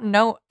 I don't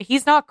know,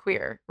 he's not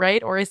queer,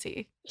 right? Or is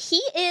he?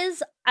 He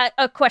is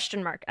a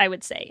question mark, I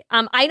would say.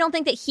 I don't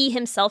think that he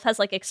himself has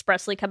like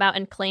expressly come out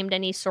and claimed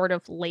any sort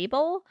of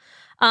label.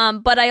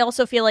 But I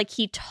also feel like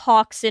he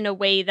talks in a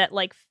way that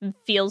like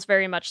feels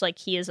very much like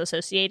he is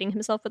associating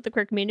himself with the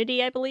queer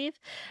community, I believe.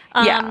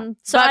 So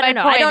I don't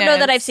know. I don't know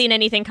that I've seen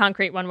anything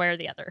concrete one way or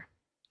the other.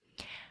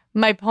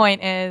 My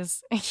point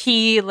is,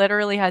 he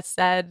literally has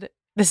said,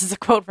 this is a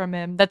quote from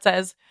him that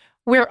says,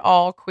 "We're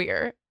all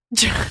queer."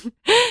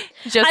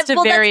 just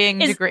to varying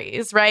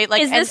degrees, right?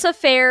 Like, is this a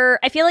fair?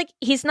 I feel like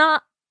he's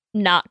not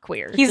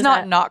queer. He's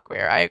not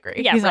queer. I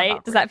agree. Yeah, he's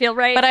right. Does that feel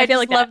right? But I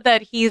feel just like love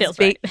that he's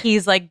right.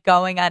 he's like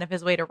going out of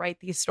his way to write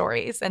these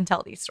stories and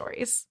tell these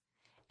stories,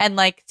 and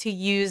like to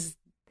use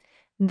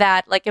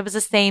that. Like it was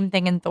the same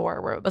thing in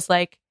Thor, where it was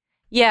like,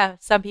 yeah,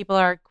 some people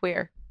are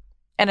queer,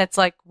 and it's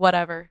like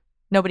whatever,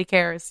 nobody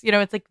cares. You know,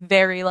 it's like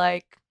very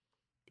like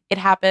it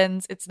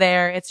happens. It's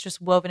there. It's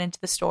just woven into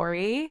the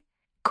story.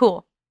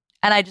 Cool.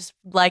 And I just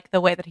like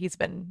the way that he's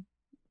been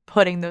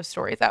putting those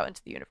stories out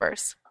into the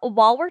universe.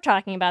 While we're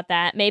talking about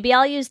that, maybe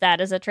I'll use that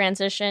as a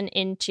transition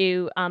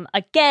into,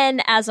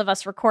 again, as of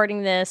us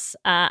recording this,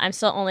 I'm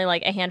still only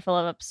like a handful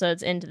of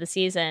episodes into the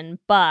season,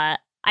 but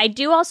I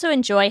do also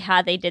enjoy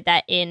how they did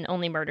that in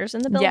Only Murders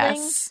in the Building.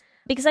 Yes.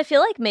 Because I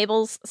feel like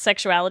Mabel's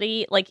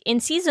sexuality, like in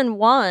season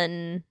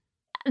 1...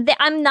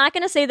 I'm not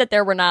going to say that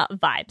there were not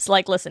vibes.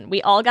 Like, listen,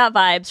 we all got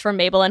vibes from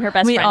Mabel and her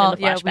best friend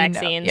in the flashback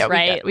scenes,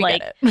 right? We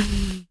get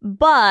it.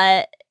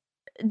 But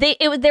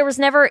there was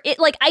never it.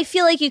 I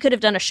feel like you could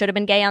have done a should have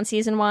been gay on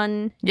season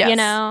 1, you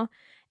know.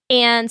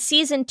 And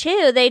season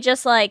 2, they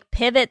just like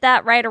pivot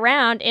that right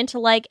around into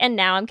like, and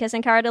now I'm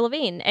kissing Cara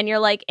Delevingne, and you're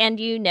like, and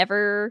you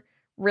never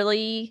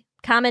really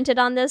commented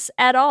on this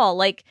at all.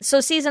 Like,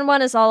 so season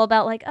 1 is all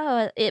about like,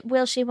 oh, it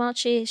will she, won't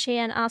she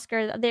and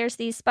Oscar, there's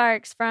these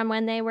sparks from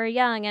when they were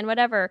young and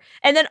whatever,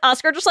 and then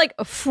Oscar just like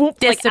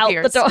whoop, like out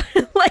the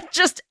door like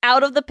just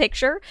out of the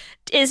picture,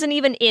 isn't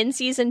even in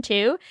season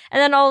 2, and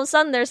then all of a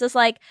sudden there's this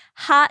like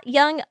hot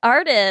young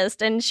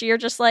artist, and you're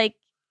just like,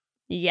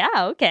 yeah,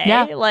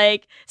 okay.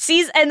 Like,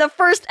 and the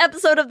first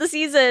episode of the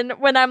season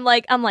when I'm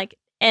like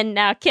and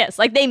now kiss.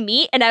 Like, they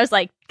meet, and I was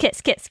like, kiss,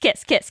 kiss,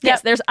 kiss, kiss, kiss.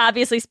 Yep. There's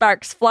obviously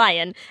sparks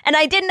flying. And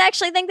I didn't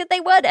actually think that they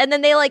would. And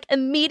then they, like,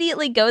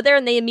 immediately go there,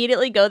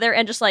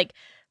 and just, like,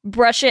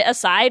 brush it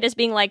aside as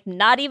being, like,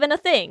 not even a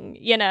thing,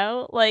 you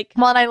know? Like,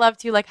 Well, and I love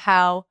too, like,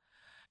 how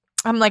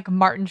I'm like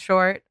Martin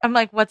Short. I'm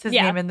like, what's his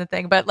Yeah. name in the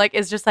thing? But like,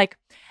 it's just like,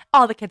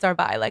 all the kids are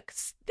bi. Like,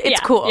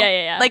 it's cool.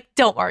 Yeah. Like,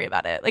 don't worry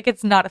about it. Like,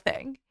 it's not a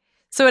thing.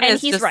 So it is. And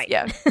he's just, right.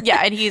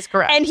 Yeah, and he's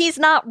correct. and he's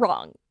not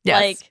wrong.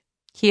 Yes. Like,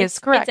 he is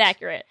correct. It's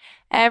accurate.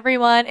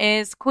 Everyone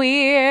is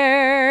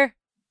queer.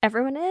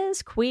 Everyone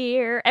is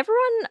queer.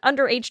 Everyone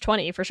under age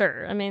 20 for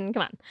sure. I mean,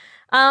 come on.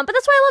 But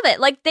that's why I love it.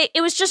 Like,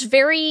 it was just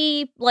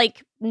very,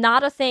 like,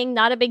 not a thing,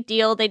 not a big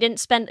deal. They didn't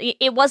spend,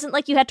 it wasn't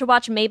like you had to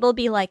watch Mabel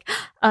be like,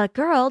 a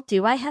girl,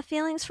 do I have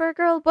feelings for a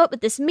girl? What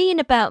would this mean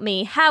about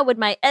me? How would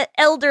my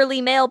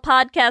elderly male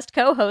podcast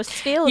co-hosts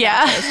feel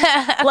about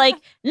this? Like,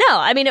 no,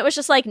 I mean, it was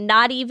just like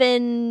not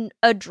even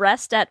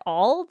addressed at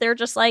all. They're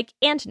just like,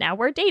 and now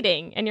we're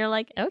dating. And you're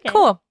like, okay.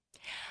 Cool.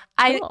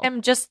 I Cool.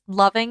 am just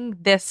loving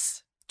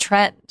this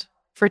trend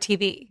for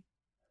TV.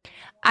 Yeah.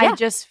 I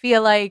just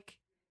feel like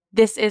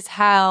this is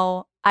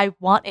how I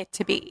want it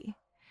to be.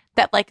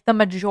 That like the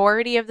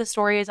majority of the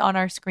stories on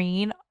our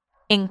screen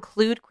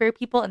include queer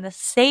people in the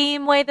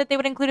same way that they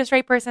would include a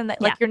straight person. That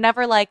like Yeah. you're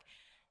never like,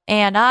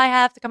 and I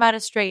have to come out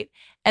as straight.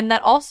 And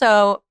that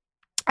also,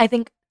 I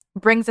think,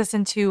 brings us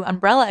into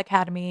Umbrella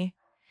Academy,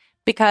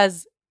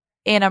 because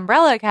in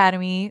Umbrella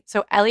Academy,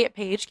 so Elliot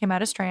Page came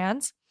out as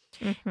trans,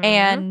 Mhm.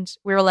 and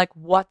we were like,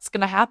 what's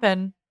going to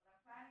happen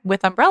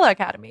with Umbrella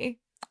Academy?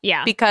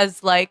 yeah.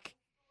 Because like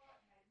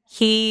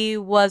he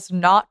was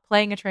not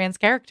playing a trans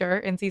character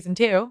in season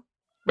 2,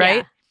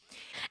 right? Yeah.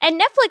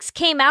 And Netflix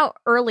came out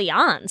early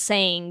on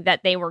saying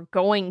that they were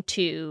going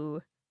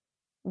to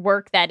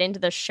work that into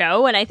the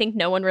show, and I think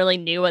no one really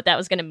knew what that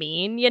was going to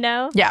mean, you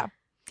know? Yeah.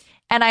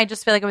 And I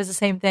just feel like it was the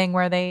same thing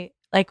where they,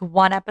 like,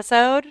 one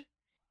episode,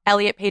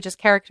 Elliot Page's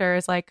character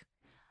is like,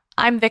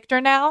 I'm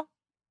Victor now.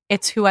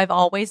 It's who I've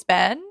always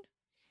been.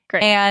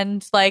 Great.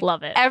 And like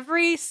Love it.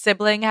 every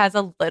sibling has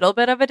a little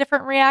bit of a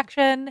different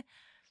reaction.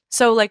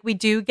 So like we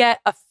do get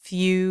a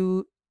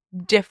few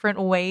different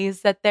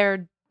ways that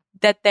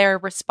they're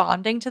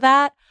responding to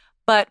that,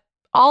 but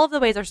all of the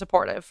ways are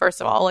supportive.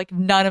 First of all, like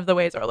none of the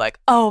ways are like,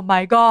 oh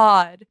my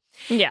God.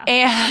 Yeah.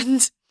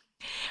 And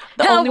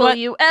the How only will one,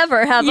 you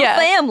ever have Yeah. a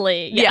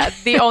family? yeah,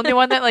 the only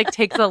one that like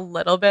takes a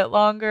little bit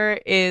longer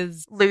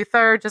is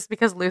Luther, just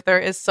because Luther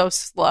is so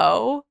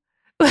slow.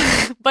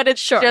 But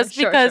it's Sure, just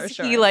sure, because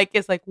sure. he like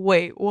is like,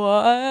 wait,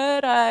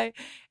 what? And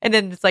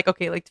then it's like,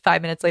 okay, like 5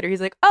 minutes later,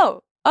 he's like,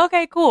 oh,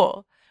 okay,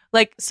 cool.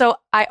 Like, so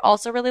I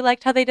also really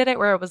liked how they did it,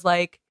 where it was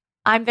like,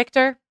 I'm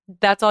Victor.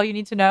 That's all you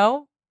need to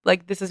know.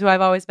 Like, this is who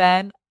I've always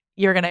been.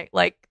 You're gonna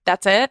like,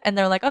 that's it. And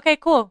they're like, okay,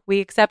 cool. We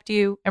accept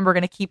you, and we're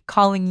gonna keep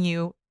calling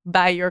you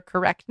by your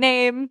correct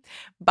name,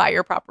 by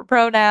your proper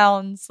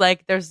pronouns.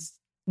 Like, there's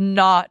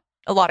not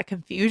a lot of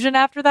confusion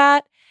after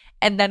that.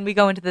 And then we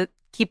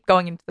keep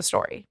going into the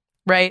story,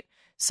 right?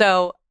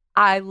 So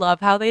I love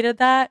how they did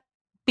that,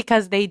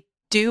 because they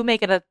do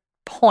make it a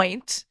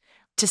point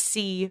to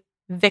see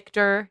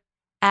Victor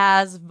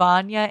as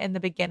Vanya in the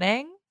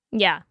beginning,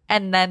 Yeah.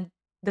 and then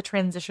the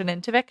transition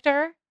into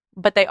Victor.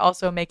 But they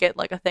also make it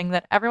like a thing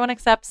that everyone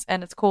accepts,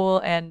 and it's cool,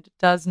 and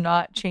does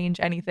not change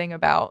anything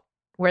about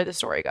where the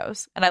story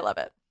goes. And I love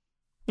it.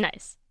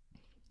 Nice.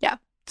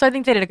 So I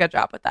think they did a good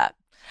job with that.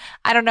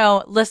 I don't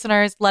know,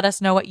 listeners, let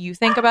us know what you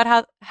think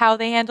about how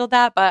they handled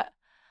that, but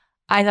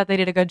I thought they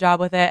did a good job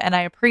with it. And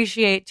I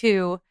appreciate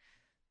too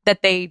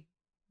that they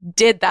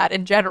did that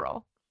in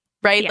general,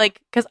 right? Yeah.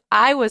 Like, because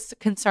I was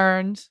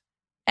concerned,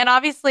 and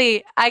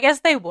obviously I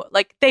guess they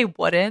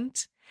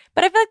wouldn't,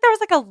 but I feel like there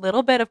was like a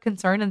little bit of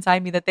concern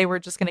inside me that they were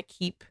just going to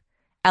keep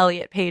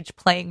Elliot Page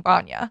playing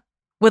Vanya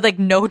with like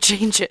no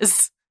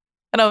changes.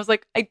 And I was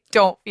like, I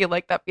don't feel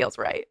like that feels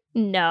right.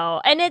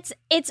 No. And it's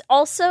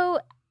also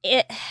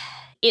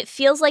it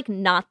feels like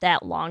not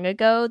that long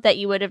ago that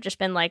you would have just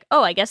been like,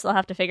 oh, I guess they'll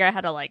have to figure out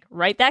how to like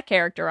write that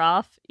character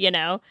off, you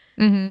know?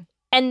 Mm-hmm.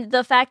 And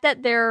the fact that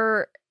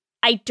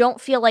I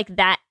don't feel like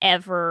that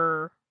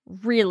ever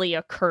really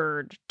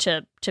occurred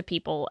to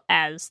people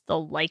as the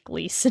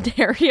likely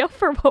scenario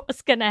for what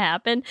was going to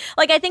happen.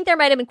 Like, I think there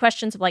might have been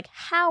questions of like,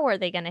 how are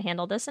they going to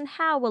handle this, and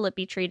how will it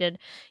be treated,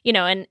 you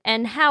know,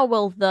 and how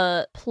will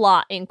the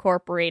plot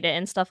incorporate it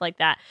and stuff like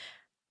that.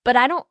 But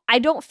I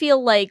don't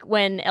feel like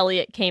when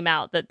Elliot came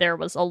out that there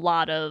was a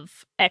lot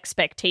of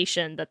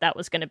expectation that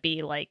was going to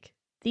be like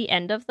the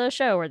end of the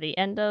show or the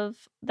end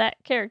of that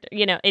character.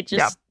 You know, it just...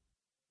 Yeah.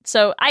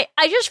 So I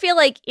just feel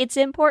like it's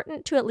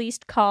important to at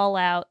least call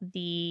out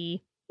the,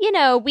 you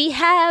know, we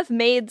have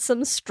made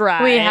some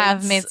strides. We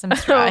have made some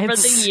strides over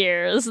the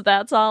years.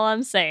 That's all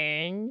I'm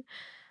saying.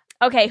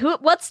 Okay,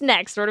 what's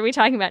next? What are we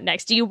talking about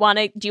next? Do you want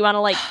to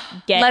like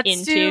get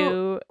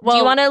into do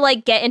you want to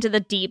like get into the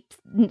deep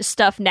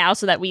stuff now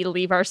so that we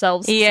leave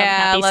ourselves some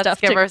happy let's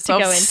stuff give to go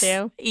ourselves,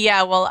 into?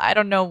 Yeah, well, I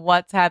don't know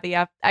what's happy.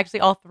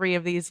 Actually, all 3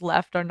 of these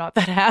left are not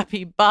that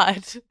happy,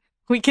 but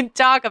we can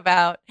talk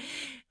about.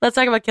 Let's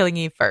talk about Killing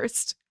Eve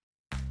first.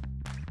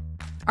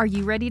 Are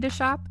you ready to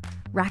shop?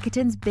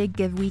 Rakuten's Big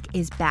Give Week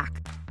is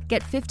back.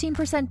 Get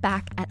 15%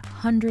 back at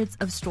hundreds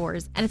of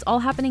stores, and it's all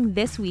happening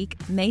this week,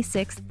 May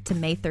 6th to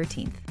May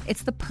 13th.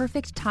 It's the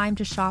perfect time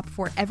to shop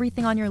for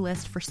everything on your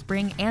list for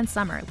spring and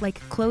summer, like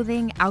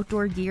clothing,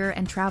 outdoor gear,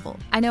 and travel.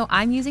 I know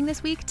I'm using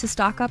this week to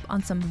stock up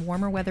on some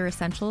warmer weather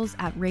essentials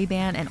at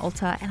Ray-Ban and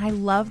Ulta, and I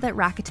love that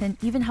Rakuten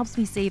even helps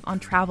me save on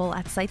travel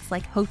at sites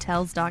like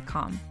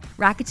Hotels.com.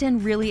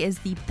 Rakuten really is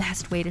the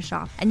best way to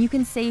shop, and you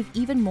can save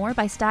even more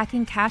by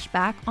stacking cash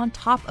back on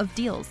top of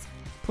deals.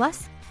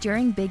 Plus,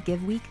 during Big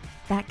Give Week,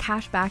 that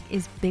cash back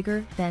is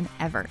bigger than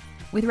ever.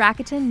 With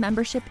Rakuten,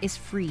 membership is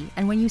free,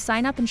 and when you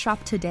sign up and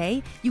shop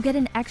today, you get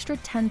an extra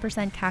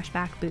 10% cash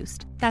back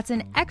boost. That's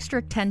an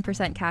extra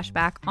 10% cash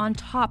back on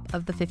top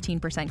of the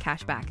 15%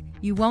 cash back.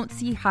 You won't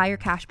see higher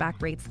cash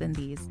back rates than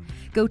these.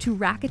 Go to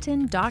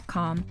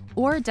Rakuten.com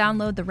or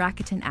download the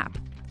Rakuten app.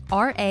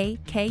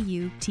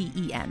 Rakuten.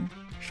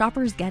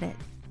 Shoppers get it.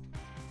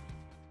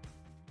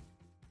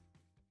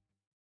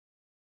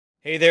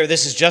 Hey there,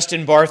 this is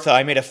Justin Bartha.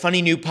 I made a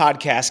funny new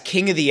podcast,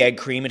 King of the Egg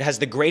Cream. It has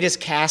the greatest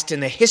cast in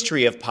the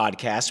history of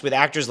podcasts with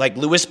actors like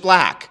Louis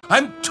Black,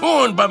 I'm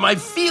torn by my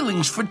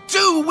feelings for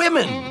two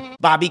women.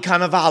 Bobby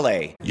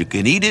Cannavale, You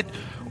can eat it,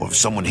 or if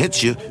someone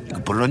hits you, you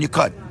can put it on your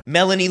cut.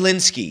 Melanie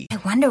Linsky, I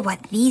wonder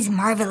what these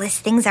marvelous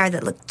things are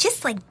that look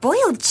just like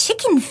boiled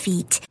chicken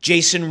feet.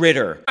 Jason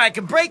Ritter, I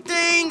can break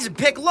things and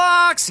pick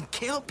locks and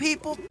kill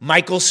people.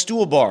 Michael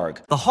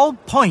Stuhlbarg, The whole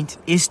point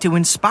is to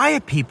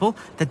inspire people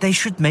that they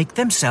should make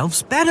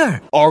themselves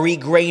better. Ari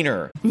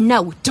Grainer,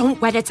 No,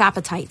 don't whet its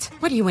appetite.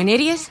 What are you, an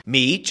idiot?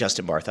 me,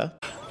 Justin Bartha,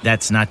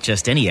 That's not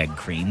just any egg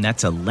cream,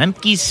 that's a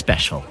Lemke's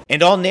special.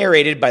 and all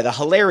narrated by the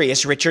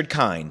hilarious Richard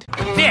Kind.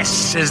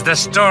 This is the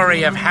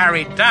story of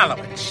Harry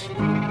Dalowitz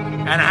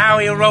and how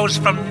he rose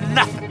from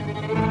nothing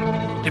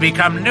to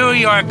become New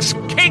York's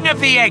King of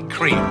the Egg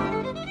Cream.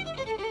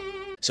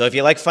 So if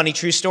you like funny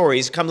true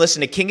stories, come listen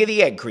to King of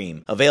the Egg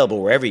Cream,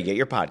 available wherever you get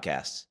your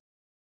podcasts.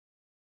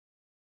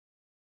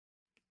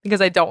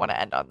 Because I don't want to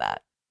end on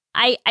that.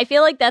 I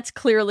feel like that's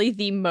clearly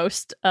the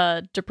most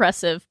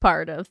depressive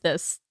part of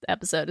this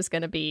episode is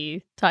going to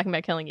be talking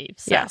about Killing Eve.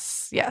 So.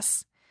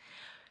 Yes.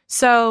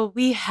 So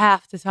we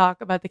have to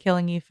talk about the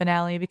Killing Eve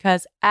finale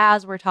because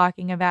as we're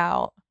talking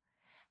about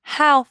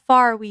how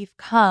far we've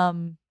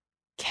come,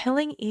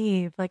 Killing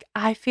Eve, like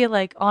I feel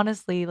like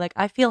honestly, like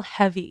I feel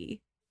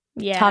heavy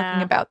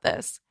talking about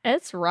this.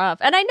 It's rough.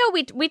 And I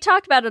know we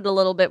talked about it a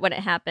little bit when it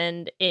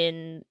happened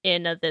in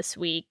this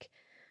week.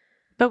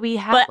 But we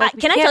have. But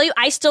can I tell you,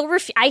 I still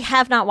I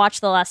have not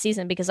watched the last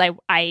season because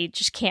I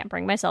just can't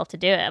bring myself to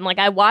do it. I'm like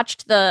I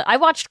watched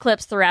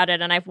clips throughout it,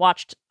 and I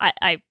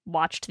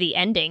watched the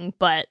ending,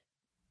 but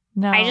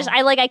no,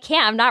 I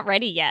can't. I'm not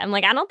ready yet. I'm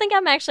like I don't think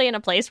I'm actually in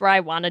a place where I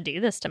want to do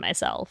this to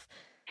myself.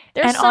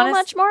 There's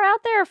much more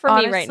out there for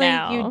me right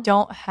now. You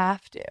don't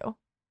have to.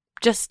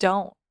 Just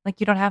don't. Like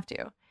you don't have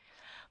to.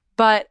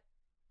 But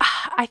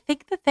I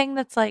think the thing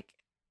that's like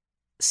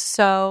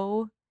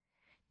so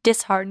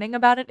disheartening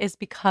about it is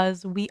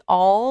because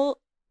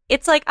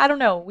it's like I don't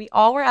know, we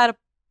all were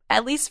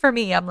at least for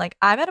me, I'm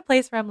at a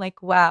place where I'm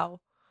like, wow,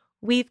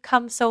 we've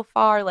come so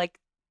far, like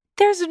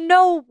there's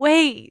no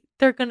way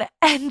they're gonna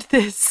end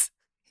this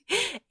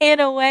in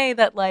a way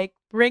that like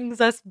brings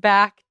us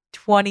back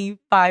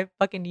 25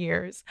 fucking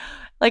years.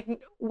 Like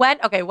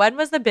when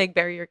was the big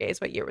Bury Your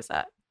Gays? What year was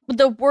that?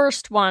 The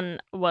worst one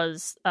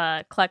was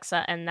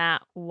Clexa, and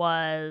that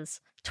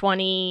was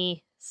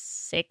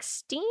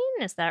 2016,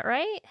 is that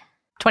right?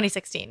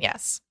 2016,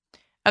 yes.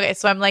 Okay,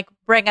 so I'm like,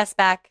 bring us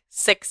back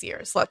 6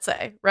 years, let's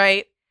say,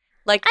 right?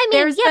 Like, I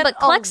mean, yeah, but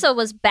Clexa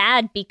was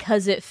bad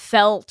because it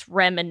felt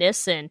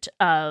reminiscent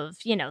of,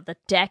 the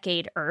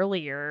decade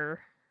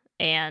earlier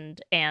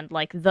and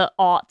like the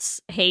aughts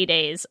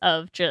heydays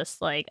of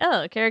just like,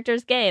 oh,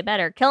 character's gay,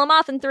 better kill him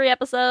off in 3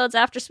 episodes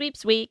after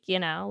Sweeps Week,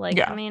 yeah.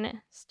 I mean,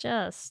 it's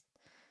just.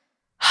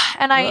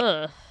 And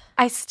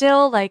I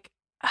still like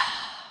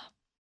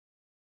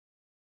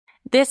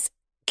this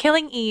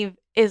Killing Eve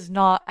is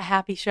not a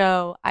happy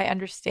show. I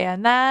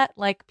understand that.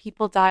 Like,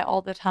 people die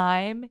all the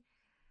time.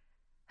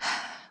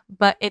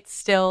 But it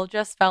still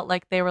just felt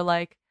like they were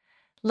like,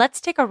 let's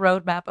take a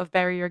roadmap of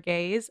Bury Your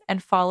Gays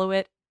and follow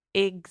it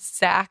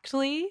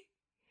exactly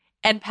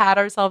and pat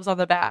ourselves on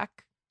the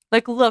back.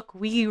 Like, look,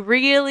 we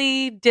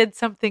really did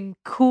something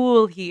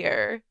cool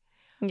here.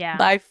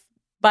 Yeah.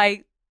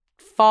 By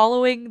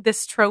following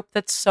this trope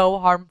that's so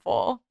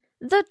harmful.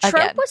 The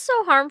trope was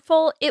so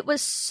harmful. It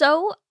was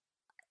so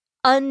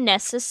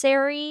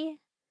unnecessary,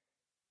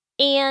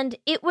 and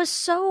it was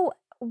so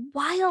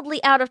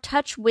wildly out of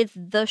touch with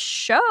the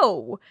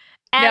show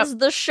as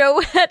the show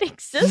had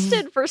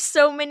existed for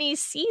so many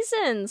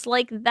seasons.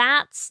 Like,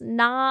 that's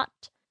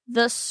not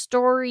the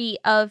story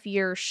of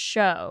your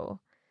show.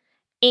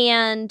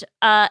 And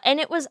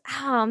it was,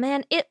 oh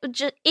man,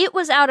 it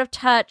was out of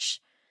touch.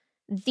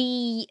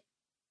 The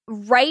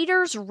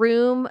writer's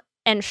room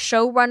and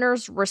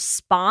showrunner's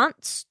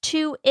response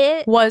to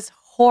it was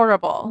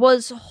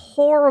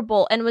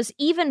horrible and was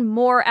even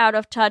more out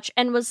of touch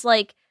and was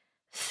like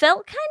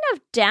felt kind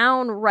of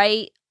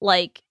downright,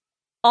 like,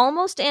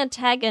 almost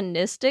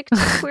antagonistic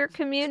to queer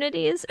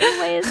communities in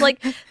ways.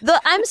 Like,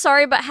 I'm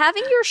sorry, but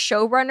having your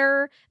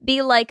showrunner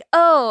be like,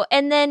 oh,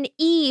 and then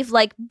Eve,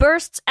 like,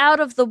 bursts out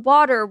of the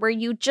water where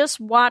you just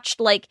watched,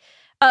 like,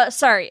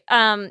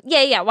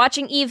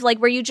 watching Eve, like,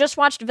 where you just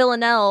watched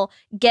Villanelle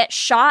get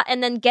shot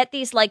and then get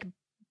these, like,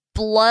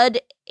 blood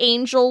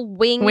angel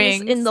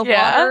wings in the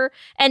water,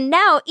 and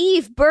now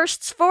Eve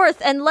bursts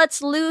forth and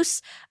lets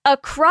loose a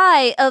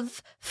cry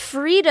of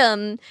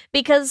freedom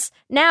because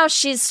now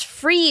she's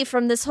free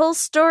from this whole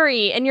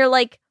story, and you're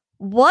like,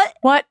 what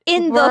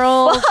in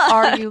world the fuck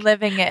are you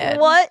living in?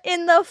 What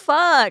in the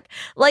fuck?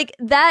 Like,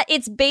 that,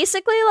 it's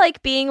basically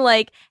like being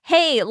like,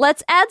 hey,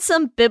 let's add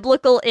some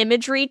biblical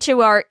imagery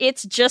to our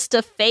it's just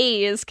a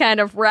phase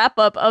kind of wrap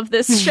up of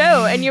this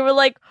show. And you were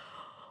like,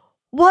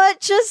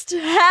 what just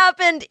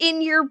happened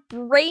in your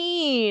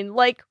brain?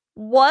 Like,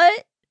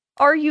 what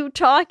are you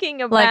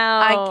talking about? Like,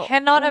 I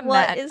cannot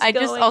imagine. I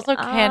just also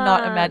on?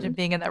 cannot imagine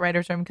being in that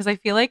writer's room, because I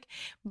feel like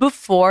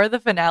before the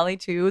finale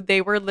too, they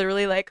were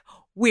literally like,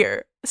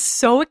 we're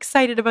so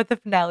excited about the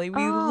finale.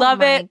 We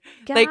love it.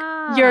 God. Like,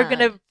 you're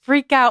gonna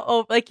freak out.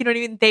 Oh, like, you know what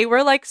I mean? They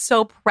were like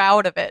so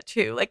proud of it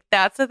too. Like,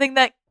 that's the thing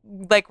that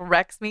like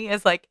wrecks me,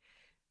 is like,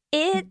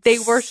 they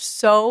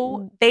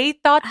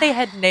thought they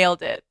had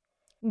nailed it.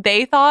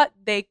 They thought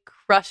they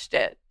crushed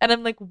it. And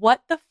I'm like,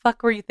 what the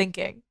fuck were you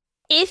thinking?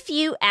 If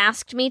you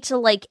asked me to,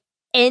 like,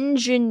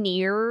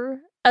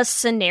 engineer a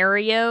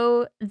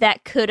scenario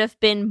that could have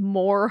been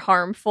more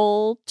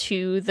harmful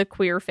to the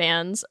queer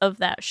fans of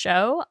that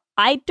show,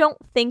 I don't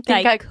think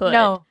I could.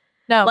 No.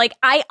 Like,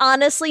 I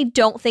honestly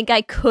don't think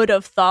I could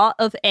have thought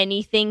of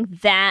anything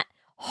that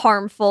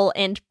harmful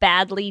and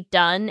badly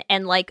done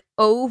and, like,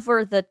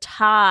 over the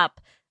top,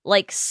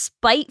 like,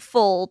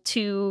 spiteful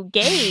to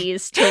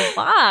gays to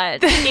watch.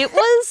 It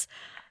was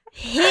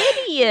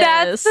hideous.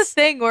 That's the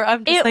thing where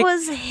I'm just it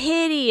was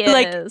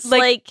hideous.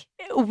 Like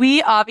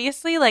we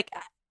obviously, like,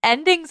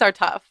 endings are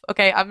tough.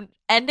 Okay,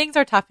 endings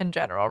are tough in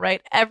general,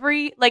 right?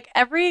 Every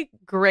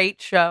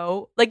great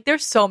show, like,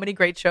 there's so many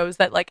great shows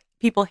that, like,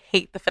 people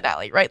hate the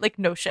finale, right? Like,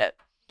 no shit.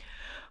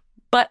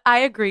 But I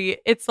agree.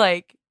 It's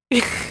like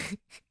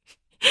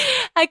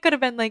I could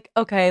have been like,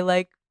 okay,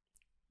 like,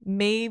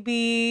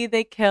 maybe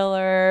they kill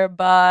her,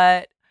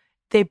 but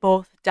they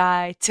both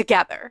die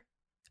together.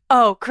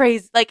 Oh,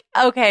 crazy. Like,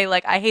 okay,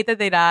 like, I hate that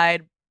they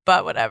died,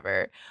 but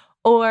whatever.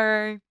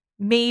 Or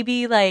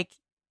maybe, like,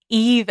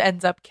 Eve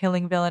ends up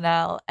killing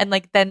Villanelle, and,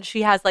 like, then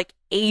she has, like,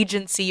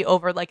 agency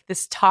over, like,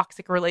 this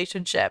toxic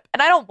relationship.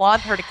 And I don't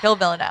want her to kill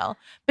Villanelle,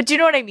 but do you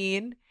know what I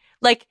mean?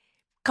 Like,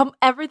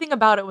 everything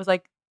about it was,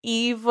 like,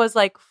 Eve was,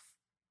 like,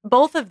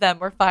 both of them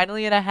were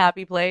finally in a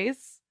happy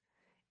place,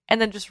 and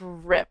then just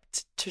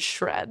ripped to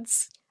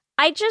shreds.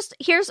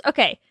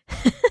 Okay.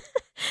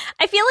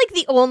 I feel like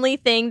the only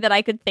thing that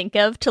I could think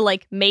of to,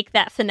 like, make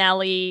that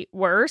finale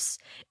worse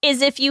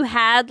is if you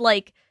had,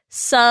 like,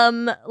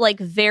 some, like,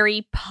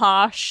 very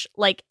posh,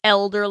 like,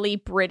 elderly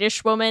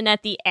British woman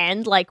at the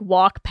end, like,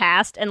 walk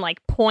past and,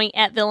 like, point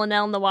at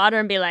Villanelle in the water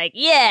and be like,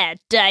 yeah,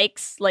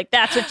 dykes, like,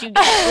 that's what you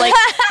get. Like,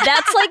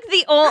 that's, like,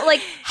 the only,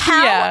 like,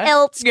 how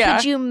else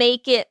could you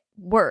make it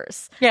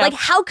worse? Like,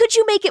 how could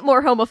you make it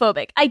more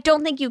homophobic? I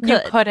don't think you could. You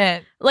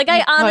couldn't. Like,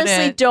 I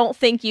honestly don't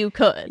think you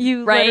could.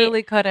 You right?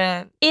 literally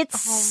couldn't.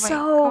 It's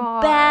so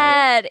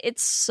bad.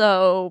 It's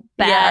so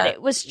bad.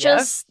 It was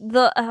just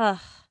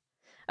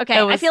okay,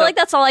 I feel like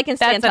that's all I can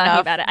stand talking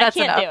about it. I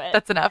can't do it.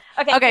 That's enough.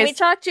 Okay, can we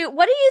talk to,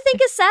 what do you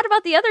think is sad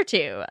about the other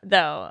two,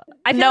 though?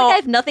 I feel like I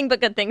have nothing but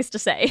good things to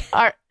say.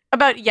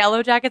 About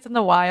Yellow Jackets and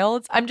the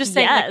Wilds? I'm just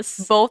saying, like,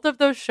 both of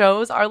those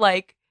shows are,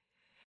 like,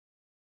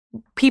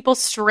 people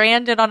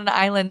stranded on an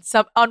island.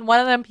 On one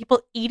of them,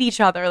 people eat each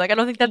other. Like, I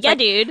don't think that's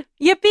dude.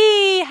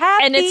 Yippee,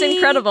 happy. And it's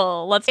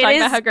incredible. Let's talk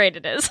about how great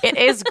it is. It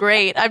is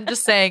great. I'm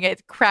just saying,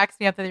 it cracks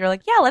me up that you're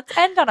like, yeah, let's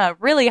end on a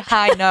really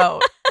high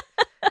note.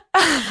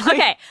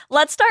 Okay,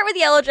 let's start with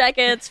Yellow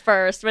Jackets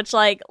first, which,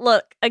 like,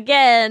 look,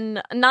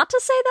 again, not to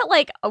say that,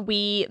 like,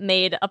 we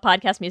made a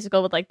podcast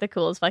musical with, like, the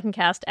coolest fucking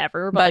cast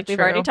ever, but like, we've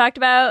already talked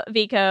about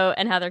Vico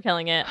and how they're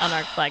killing it on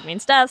Our Flag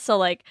Means Death, so,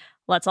 like,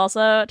 let's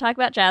also talk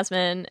about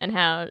Jasmine and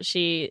how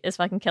she is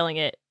fucking killing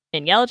it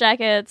in Yellow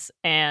Jackets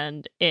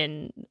and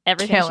in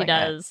everything she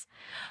does.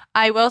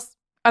 I will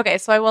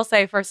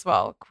say, first of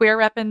all, queer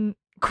rep in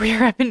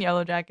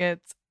Yellow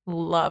Jackets.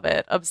 Love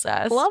it.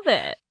 Obsessed. Love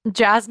it.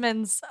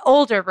 Jasmine's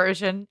older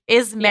version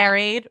is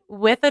married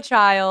with a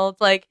child.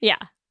 Like,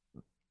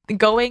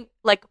 going,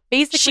 like,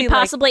 basically, she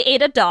possibly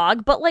ate a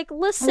dog, but, like,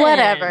 listen,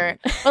 whatever.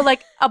 But,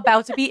 like,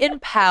 about to be in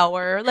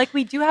power. Like,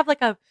 we do have,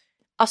 like, a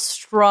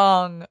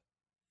strong,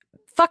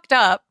 fucked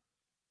up,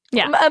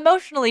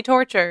 emotionally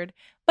tortured,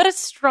 but a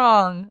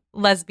strong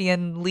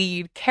lesbian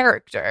lead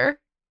character,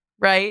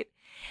 right?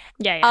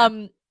 Yeah.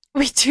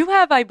 We do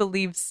have, I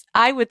believe,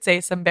 I would say,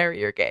 some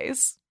barrier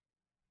gays.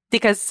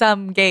 Because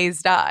some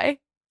gays die.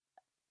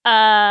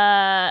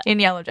 In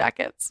Yellow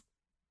Jackets.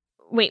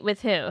 Wait,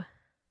 with who?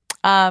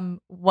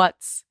 Well,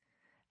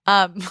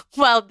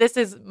 this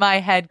is my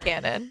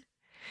headcanon,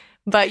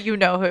 but you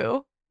know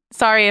who.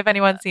 Sorry if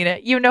anyone's seen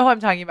it. You know who I'm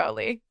talking about,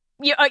 Lee.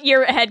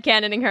 You're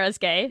headcanoning her as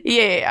gay?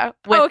 Yeah.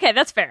 Oh, okay,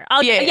 that's fair.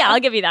 I'll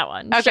give you that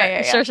one.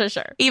 Okay,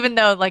 Sure. Even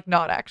though, like,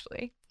 not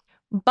actually.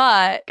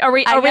 But are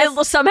we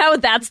somehow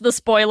that's the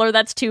spoiler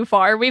that's too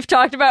far? We've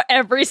talked about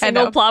every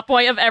single plot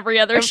point of every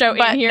other show in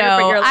here,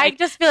 but you're like, I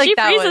just feel like she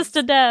that freezes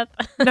to death.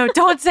 No,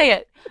 don't say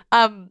it.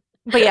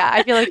 But yeah,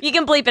 I feel like you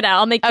can bleep it out.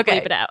 I'll make you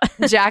bleep it out.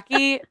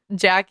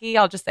 Jackie,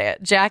 I'll just say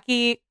it.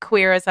 Jackie,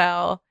 queer as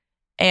hell,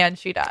 and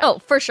she died. Oh,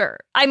 for sure.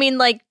 I mean,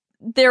 like,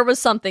 there was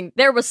something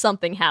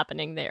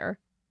happening there.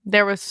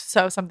 There was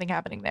something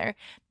happening there.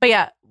 But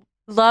yeah,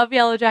 love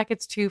Yellow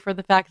Jackets too for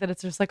the fact that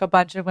it's just like a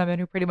bunch of women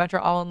who pretty much are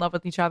all in love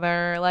with each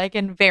other, like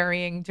in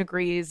varying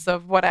degrees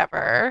of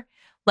whatever.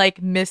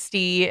 Like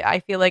Misty, I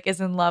feel like is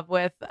in love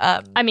with.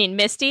 I mean,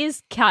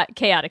 Misty's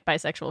chaotic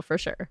bisexual for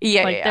sure.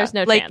 Yeah, like, there's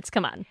no chance.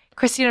 Come on,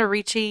 Christina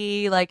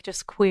Ricci, like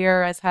just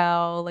queer as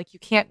hell. Like you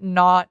can't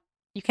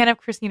have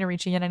Christina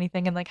Ricci in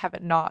anything and like have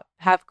it not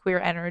have queer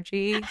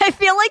energy. I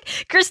feel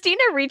like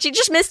Christina Ricci,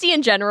 just Misty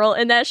in general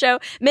in that show,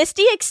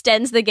 Misty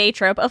extends the gay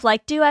trope of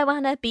like, do I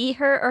want to be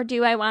her or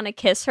do I want to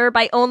kiss her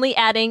by only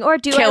adding or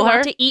do I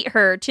want to eat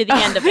her to the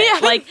end of it. Yeah.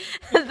 Like,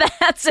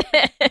 that's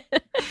it.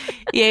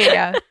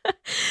 Yeah.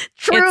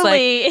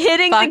 Truly like,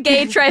 hitting the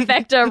gay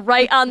trifecta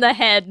right on the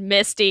head,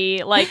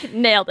 Misty. Like,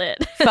 nailed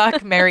it.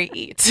 Fuck, marry,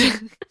 eat.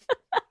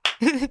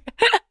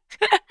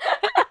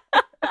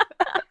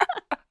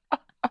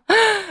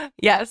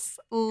 Yes,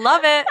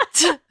 love it.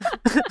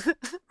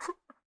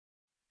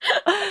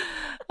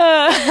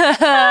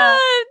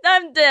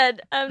 I'm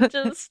dead. I'm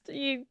just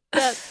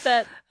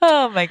that.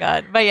 Oh my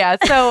god! But yeah,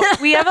 so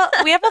we have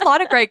a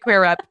lot of great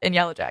queer rep in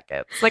Yellow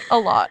Jackets, like a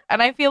lot,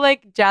 and I feel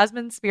like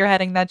Jasmine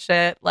spearheading that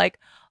shit. Like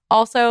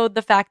also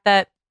the fact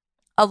that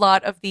a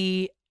lot of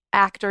the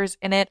actors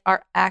in it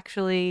are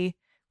actually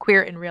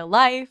queer in real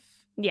life.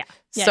 Yeah.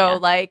 So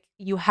like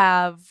you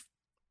have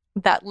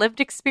that lived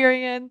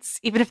experience,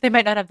 even if they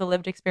might not have the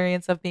lived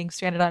experience of being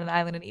stranded on an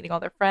island and eating all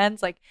their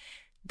friends, like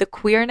the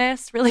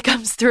queerness really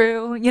comes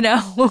through, you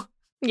know?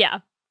 Yeah.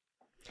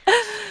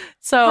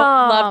 So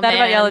love that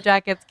about Yellow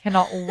Jackets.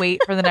 Cannot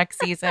wait for the next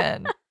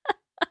season.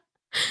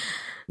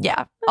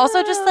 Yeah.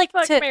 Also just like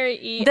fuck, Mary,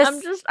 eat.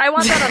 I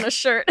want that on a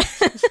shirt.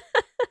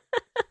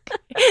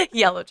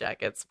 Yellow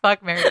Jackets.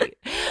 Fuck, Mary,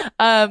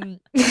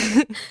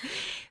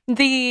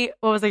 eat.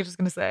 What was I just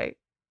gonna say?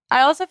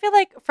 I also feel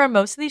like for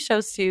most of these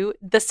shows too,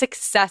 the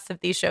success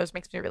of these shows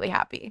makes me really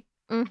happy.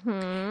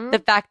 Mm-hmm. The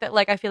fact that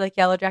like I feel like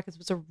Yellow Jackets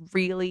was a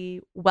really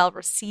well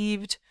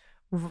received,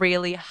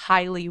 really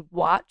highly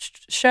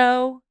watched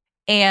show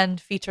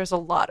and features a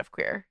lot of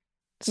queer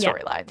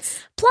storylines.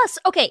 Yeah. Plus,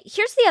 okay,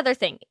 here's the other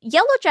thing.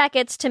 Yellow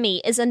Jackets to me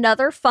is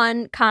another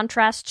fun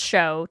contrast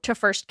show to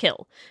First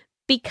Kill.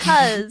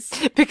 Because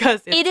it's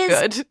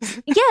good.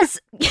 Yes.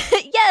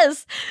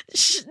 Yes.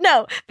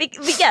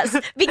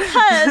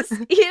 Because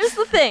here's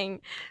the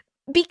thing.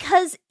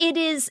 Because it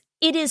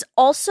is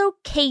also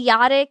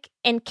chaotic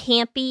and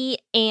campy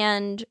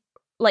and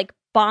like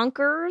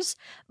bonkers,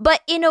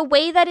 but in a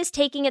way that is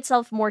taking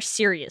itself more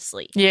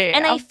seriously. Yeah.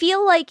 And I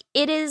feel like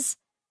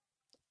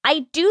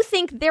I do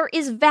think there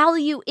is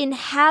value in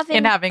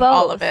having both,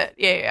 all of it.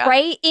 Yeah.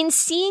 Right? In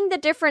seeing the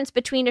difference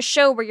between a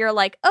show where you're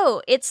like,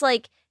 oh, it's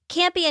like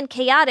campy and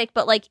chaotic,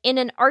 but like in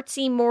an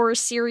artsy, more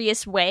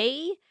serious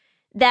way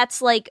that's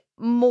like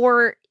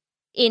more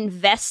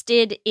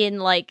invested in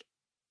like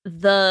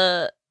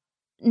the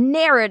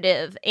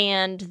narrative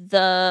and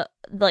the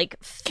like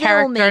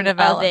filming of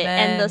it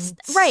and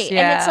the right.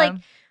 Yeah. And it's like,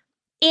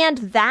 and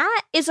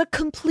that is a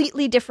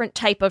completely different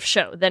type of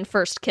show than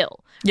First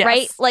Kill. Yes.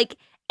 Right? Like,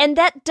 and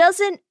that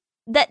doesn't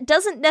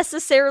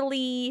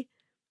necessarily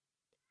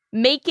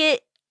make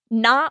it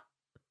not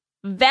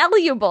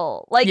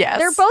valuable. Like,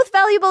 they're both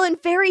valuable in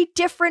very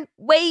different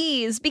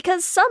ways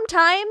because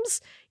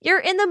sometimes you're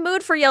in the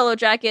mood for Yellow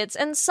Jackets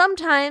and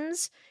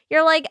sometimes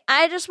you're like,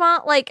 I just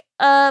want like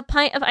a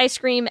pint of ice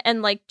cream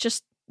and like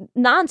just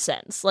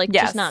nonsense, like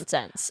just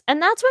nonsense. And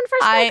that's when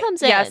First Kill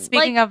comes in. Yeah,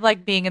 speaking of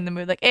like being in the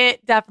mood, like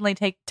it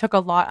definitely took a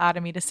lot out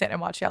of me to sit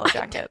and watch Yellow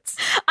Jackets.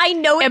 I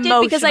know it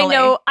did because I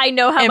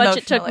know how much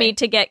it took me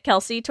to get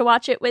Kelsey to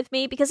watch it with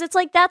me because it's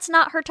like that's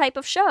not her type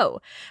of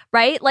show,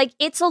 right? Like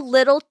it's a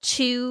little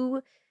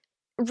too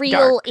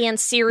real and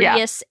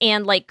serious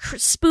and like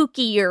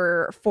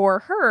spookier for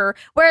her,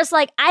 whereas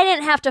like I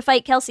didn't have to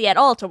fight Kelsey at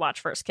all to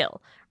watch First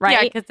Kill, right?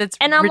 Yeah, because it's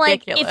and I'm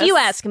ridiculous. like, if you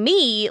ask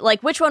me,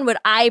 like which one would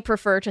I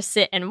prefer to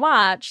sit and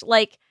watch?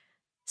 Like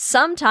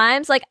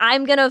sometimes like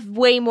I'm gonna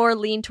way more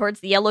lean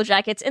towards the Yellow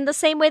Jackets in the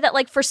same way that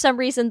like for some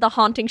reason the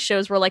haunting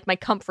shows were like my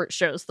comfort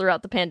shows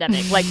throughout the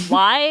pandemic. Like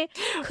why?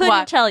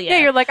 Couldn't tell you. Yeah,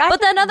 you're like, but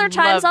then other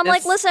times I'm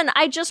like, listen,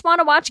 I just want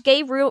to watch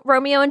gay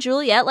Romeo and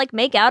Juliet like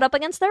make out up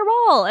against their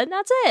wall, and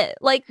that's it.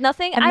 Like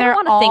nothing. And I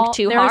don't want to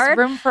think too hard.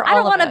 Room for I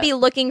don't want to be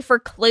looking for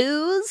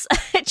clues.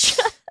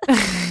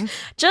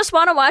 Just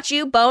want to watch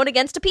you bone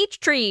against a peach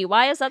tree.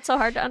 Why is that so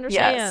hard to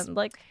understand? Yes.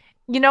 Like,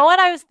 you know what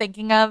I was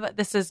thinking of?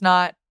 This is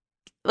not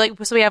like,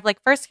 so we have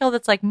like First Kill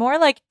that's like more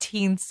like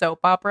teen soap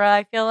opera,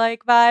 I feel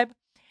like vibe.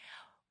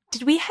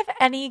 Did we have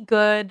any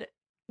good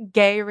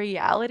gay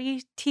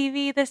reality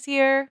TV this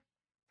year.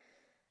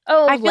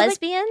 Oh, I feel like-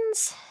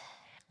 lesbians?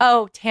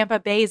 Oh, Tampa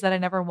Bay's that I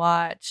never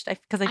watched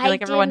because I feel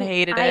like everyone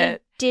hated I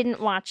it. didn't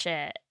watch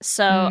it.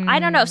 So I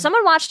don't know. If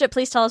someone watched it,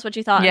 please tell us what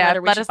you thought and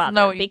whether we let should us bother.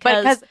 know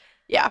Because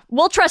yeah,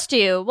 we'll trust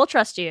you. We'll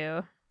trust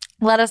you.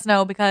 let us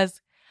know because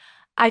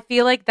I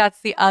feel like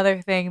that's the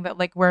other thing that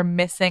like we're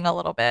missing a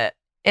little bit.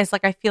 Is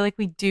like I feel like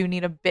we do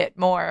need a bit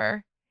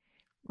more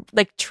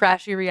like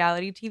trashy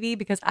reality TV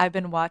because I've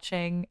been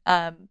watching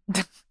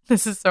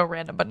this is so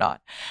random but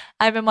not.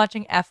 I've been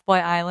watching F-Boy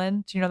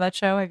Island. Do you know that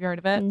show? Have you heard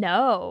of it?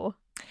 No.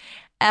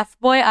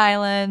 F-Boy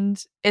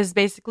Island is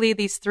basically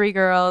these 3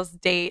 girls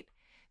date.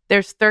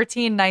 There's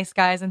 13 nice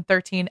guys and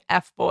 13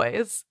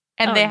 F-boys.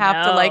 And they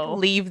have to like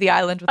leave the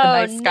island with a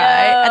nice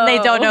guy. And they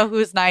don't know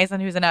who's nice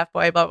and who's an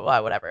F-boy, blah, blah,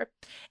 blah, whatever.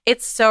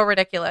 It's so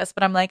ridiculous.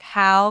 But I'm like,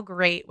 how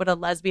great would a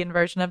lesbian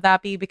version of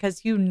that be?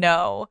 Because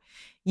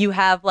you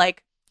have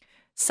like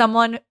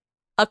someone,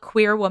 a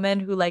queer woman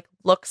who like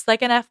looks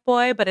like an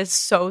F-boy but is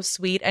so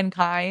sweet and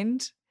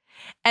kind.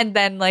 And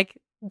then like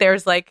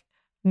there's like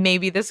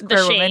maybe this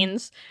queer woman.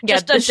 Shanes.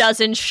 Just a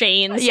dozen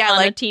Shanes on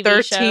like a TV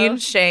 13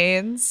 show.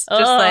 Shanes.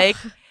 Ugh.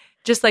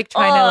 Just like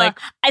trying to like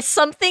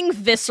something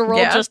visceral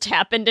just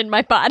happened in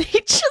my body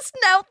just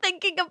now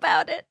thinking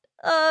about it.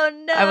 Oh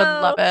no. I would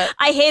love it.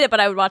 I hate it, but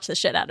I would watch the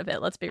shit out of it.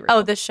 Let's be real.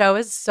 Oh, the show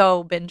is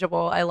so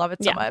bingeable. I love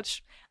it so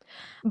much.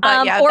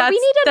 But or we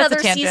need another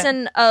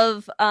season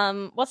of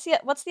what's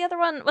the other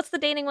one? What's the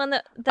dating one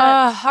that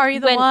Are You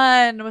the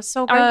One? It was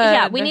so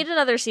good. We need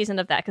another season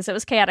of that because it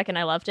was chaotic and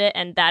I loved it,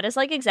 and that is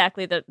like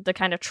exactly the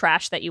kind of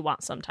trash that you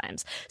want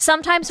sometimes.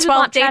 Sometimes we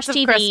want trash Days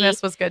TV. of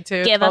Christmas was good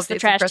too. Give us the 12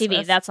 Days trash of TV.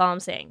 Christmas. That's all I'm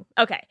saying.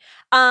 Okay.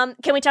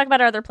 Can we talk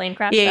about our other plane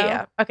crash?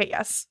 Yeah. Okay.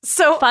 Yes.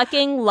 So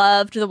fucking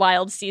loved The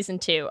Wild season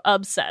 2.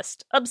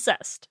 Obsessed.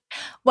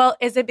 Well,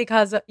 is it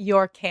because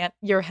your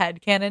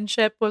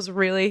headcanonship was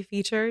really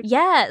featured?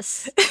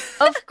 Yes.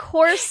 Of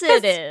course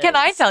it is. Can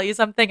I tell you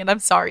something? And I'm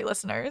sorry,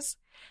 listeners.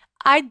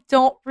 I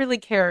don't really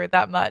care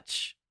that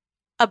much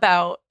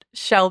about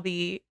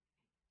Shelby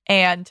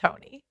and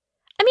Tony.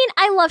 I mean,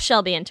 I love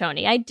Shelby and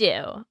Tony. I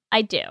do.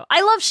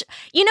 I love,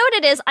 you know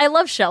what it is? I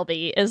love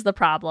Shelby is the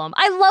problem.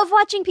 I love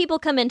watching people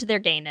come into their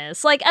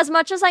gayness. Like, as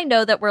much as I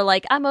know that we're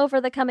like, I'm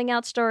over the coming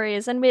out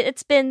stories and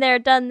it's been there,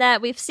 done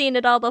that. We've seen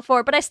it all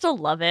before, but I still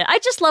love it. I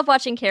just love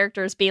watching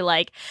characters be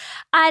like,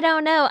 I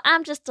don't know.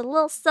 I'm just a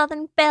little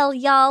Southern belle,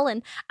 y'all.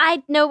 And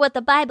I know what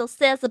the Bible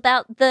says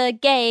about the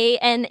gay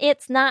and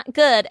it's not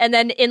good. And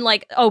then in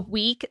like a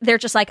week, they're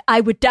just like,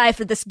 I would die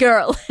for this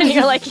girl. And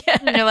you're like, yeah.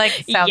 And you're like,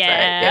 sounds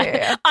right.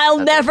 Yeah. I'll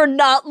never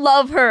not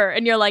love her.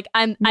 And you're like,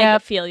 I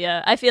feel you.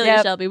 I feel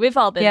you, Shelby. We've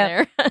all been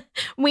there.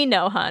 We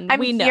know, hun.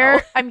 We know.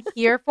 I'm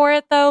here for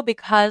it though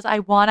because I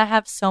want to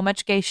have so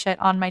much gay shit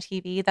on my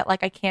TV that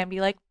like I can't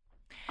be like,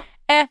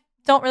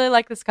 don't really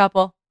like this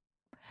couple.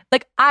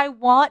 Like I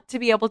want to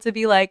be able to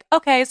be like,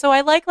 okay, so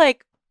I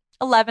like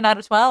 11 out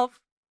of 12.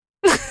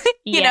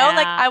 You know,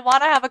 like I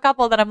want to have a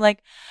couple that I'm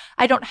like,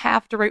 I don't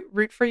have to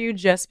root for you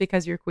just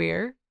because you're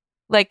queer.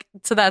 Like,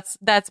 so that's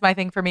my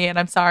thing for me. And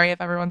I'm sorry if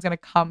everyone's gonna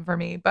come for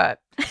me, but.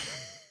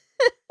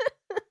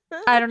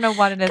 I don't know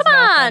what it is. Come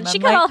on, she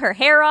cut all her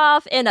hair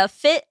off in a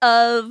fit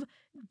of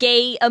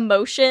gay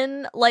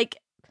emotion. Like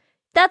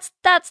that's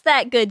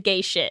that good gay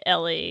shit,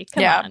 Ellie.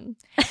 Come on.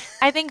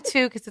 I think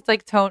too, because it's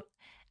like tone.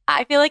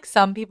 I feel like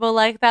some people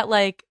like that,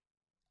 like,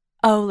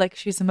 oh, like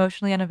she's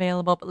emotionally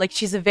unavailable, but like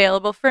she's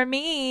available for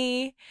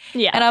me.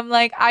 Yeah. And I'm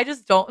like, I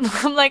just don't.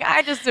 I'm like,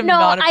 I just am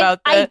not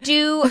about that.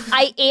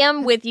 I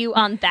am with you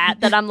on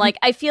that. That I'm like,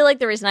 I feel like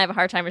the reason I have a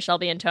hard time with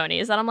Shelby and Tony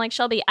is that I'm like,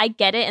 Shelby, I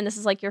get it, and this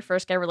is like your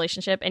first gay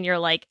relationship, and you're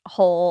like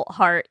whole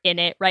heart in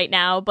it right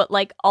now. But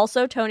like,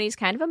 also Tony's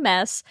kind of a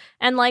mess,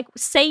 and like,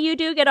 say you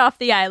do get off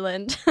the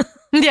island.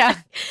 Yeah.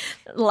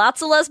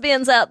 Lots of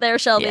lesbians out there,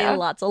 Shelby. Yeah.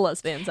 Lots of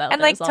lesbians out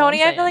and there. And like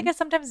Tony, I feel like is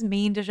sometimes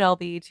mean to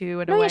Shelby too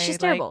in a way. Yeah, she's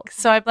terrible.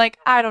 So I'm like,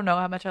 I don't know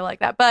how much I like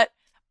that. But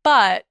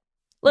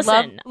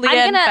listen, love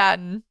Leanne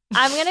Batten.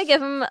 I'm gonna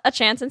give him a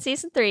chance in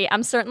season 3.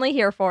 I'm certainly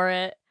here for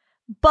it.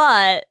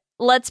 But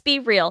let's be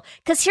real.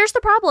 Because here's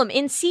the problem.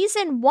 In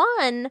season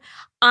 1,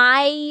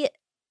 I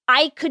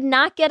could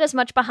not get as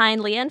much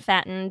behind Leah and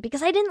Fatten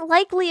because I didn't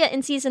like Leah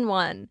in season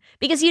 1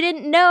 because you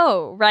didn't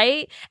know,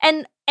 right?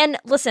 And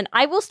listen,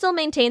 I will still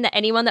maintain that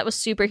anyone that was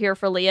super here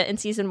for Leah in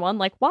season 1,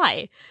 like,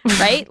 why?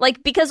 Right?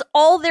 Like, because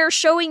all they're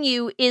showing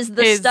you is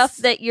the stuff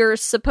that you're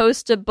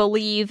supposed to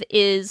believe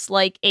is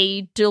like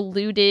a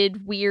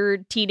deluded,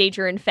 weird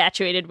teenager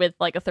infatuated with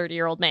like a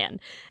 30-year-old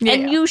man. Yeah.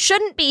 And you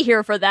shouldn't be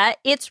here for that.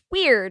 It's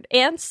weird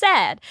and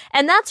sad.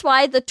 And that's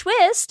why the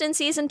twist in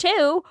season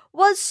 2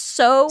 was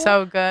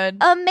so good.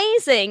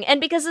 Amazing. And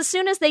because as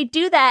soon as they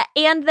do that,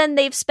 and then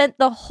they've spent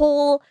the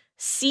whole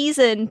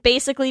season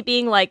basically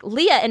being like,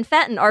 Leah and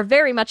Fatten are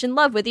very much in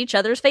love with each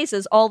other's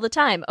faces all the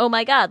time. Oh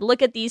my god,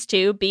 look at these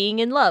two being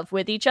in love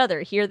with each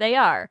other. Here they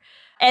are.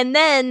 And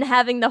then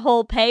having the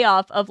whole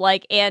payoff of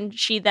like, and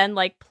she then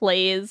like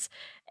plays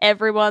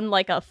everyone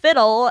like a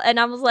fiddle. And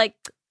I was like,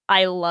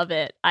 I love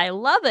it.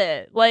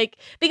 Like,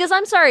 because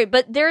I'm sorry,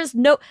 but there's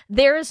no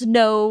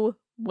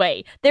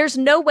way. There's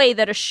no way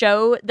that a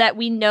show that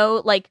we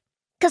know, like,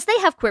 because they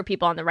have queer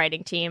people on the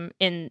writing team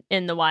in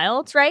the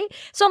Wilds, right?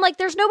 So I'm like,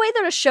 there's no way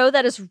that a show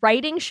that is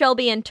writing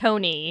Shelby and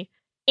Tony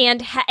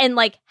and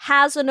like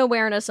has an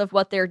awareness of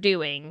what they're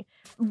doing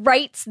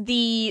writes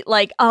the,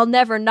 like, I'll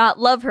never not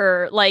love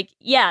her, like,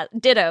 yeah,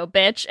 ditto,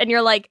 bitch. And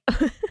you're like,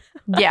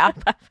 yeah.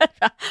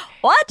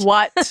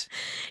 What?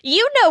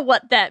 You know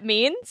what that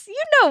means.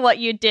 You know what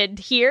you did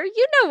here.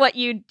 You know what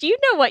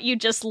you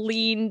just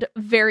leaned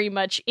very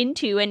much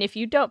into. And if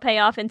you don't pay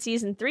off in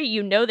season 3,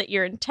 you know that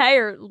your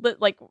entire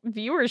like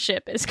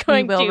viewership is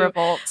going to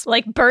revolt,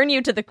 like burn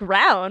you to the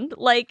ground.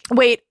 Like,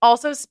 wait,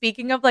 also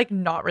speaking of like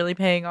not really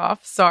paying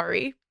off,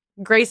 sorry,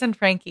 Grace and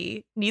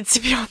Frankie needs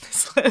to be on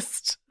this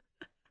list.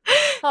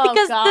 Oh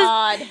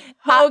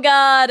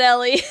God,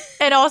 Ellie.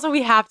 And also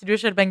we have to do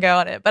Should Have Been Go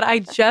on it, but I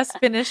just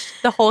finished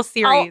the whole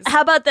series.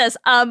 How about this?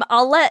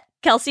 I'll let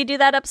Kelsey do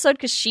that episode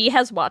because she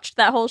has watched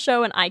that whole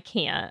show and I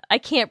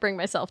can't bring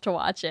myself to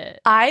watch it.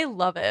 I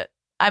love it.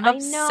 I'm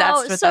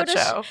obsessed with that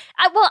show.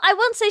 I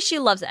won't say she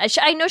loves it.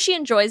 I know she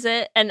enjoys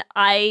it, and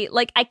I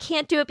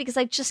can't do it because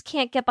I just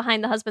can't get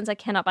behind the husbands. I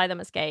cannot buy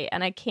them as gay,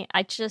 and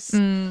I just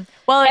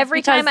well,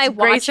 every time I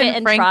watch Grace it and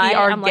and Frankie try,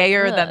 are I'm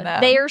gayer like, than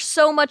them. They are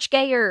so much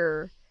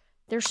gayer.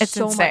 They're it's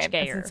so insane. much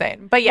gayer. It's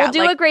insane. But yeah, we'll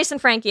do a Grace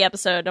and Frankie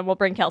episode, and we'll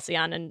bring Kelsey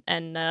on,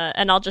 and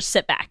I'll just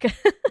sit back.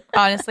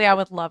 Honestly, I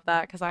would love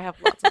that because I have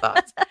lots of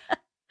thoughts.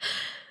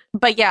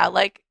 But yeah,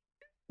 like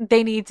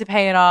they need to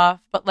pay it off.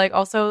 But like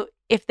also,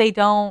 if they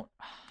don't,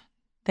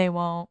 they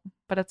won't.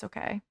 But it's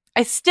okay.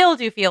 I still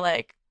do feel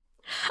like.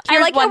 I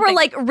like how we're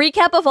like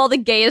recap of all the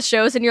gayest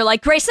shows, and you're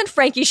like, Grace and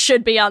Frankie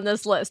should be on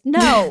this list.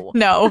 No,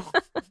 no,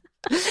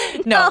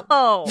 no,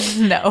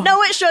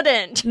 it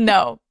shouldn't.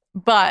 No,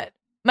 but.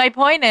 My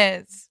point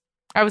is,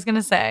 I was going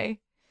to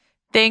say,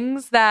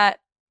 things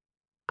that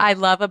I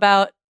love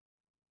about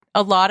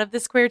a lot of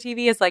this queer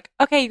TV is like,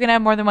 okay, you can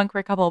have more than one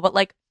queer couple, but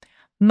like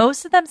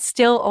most of them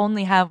still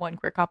only have one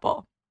queer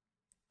couple.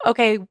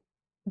 Okay,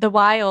 The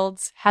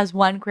Wilds has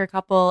one queer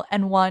couple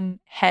and one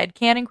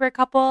headcanon queer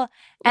couple.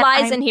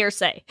 Lies and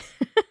hearsay.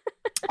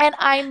 And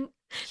I'm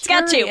It's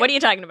got two. What are you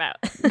talking about?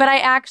 But I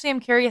actually am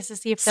curious to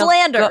see if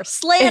slander,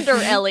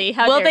 Ellie.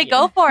 How will dare they you?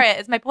 go for it?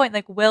 Is my point.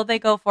 Like, will they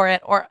go for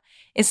it, or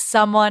is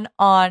someone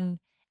on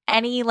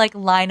any like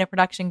line of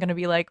production going to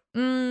be like,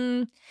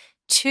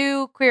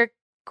 two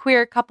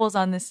queer couples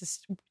on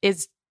this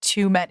is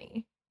too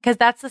many? Because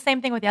that's the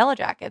same thing with Yellow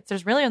Jackets.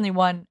 There's really only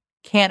one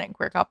canon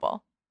queer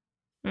couple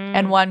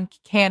and one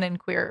canon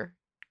queer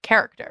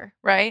character,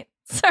 right?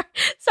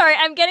 Sorry,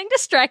 I'm getting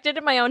distracted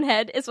in my own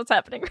head. Is what's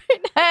happening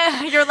right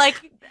now. You're like.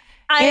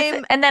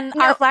 And then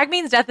Our Flag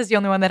Means Death is the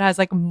only one that has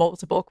like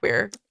multiple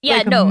queer.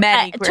 Yeah, like,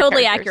 many queer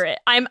totally characters.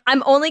 accurate.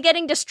 I'm only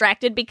getting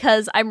distracted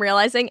because I'm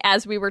realizing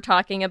as we were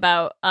talking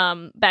about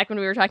back when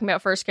we were talking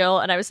about First Kill,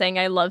 and I was saying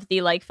I love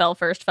the like fell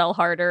first, fell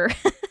harder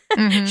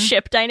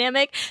ship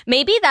dynamic.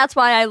 Maybe that's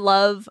why I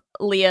love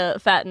Leah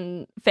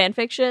Fatten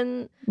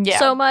fanfiction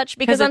so much,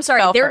 because I'm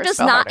sorry, there does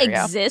not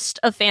exist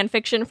a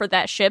fanfiction for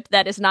that ship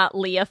that is not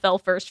Leah fell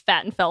first,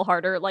 Fatten fell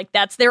harder. Like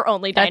that's their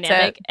only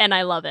dynamic, and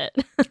I love it.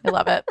 I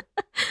love it.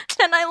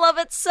 And I love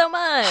it so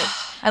much.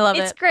 I love it.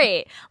 It's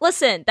great.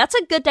 Listen, that's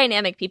a good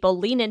dynamic, people.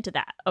 Lean into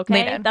that,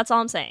 okay? That's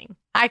all I'm saying.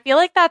 I feel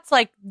like that's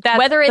like that.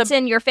 Whether it's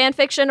in your fan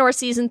fiction or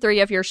season 3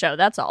 of your show,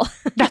 that's all.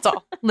 That's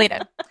all. Lean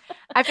in.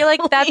 I feel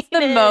like that's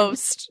the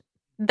most.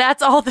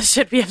 That's all the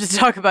shit we have to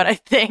talk about, I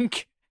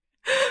think.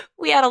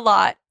 We had a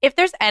lot. If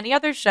there's any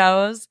other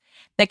shows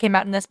that came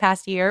out in this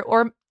past year,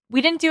 or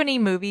we didn't do any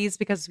movies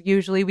because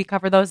usually we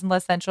cover those in the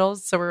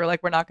essentials, so we were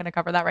like, we're not going to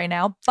cover that right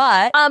now.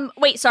 But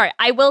wait, sorry.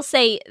 I will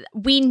say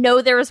we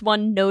know there is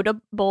one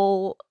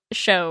notable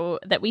show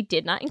that we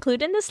did not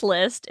include in this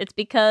list. It's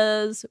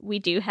because we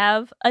do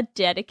have a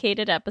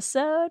dedicated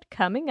episode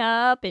coming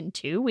up in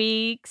 2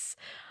 weeks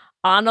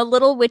on a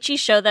little witchy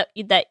show that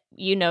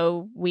you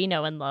know we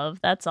know and love.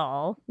 That's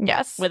all.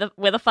 Yes, with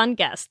a fun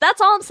guest. That's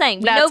all I'm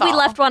saying. We know we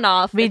left one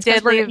off. We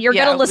did. You're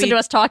going to listen to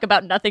us talk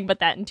about nothing but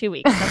that in 2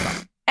 weeks. That's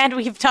all. And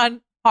we've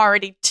done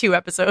already 2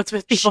 episodes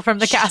with people from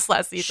the cast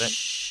last season.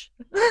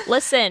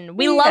 Listen,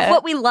 we love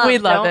what we love. We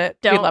love it.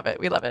 We love it.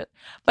 We love it.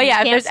 But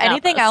yeah, if there's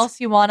anything else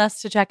you want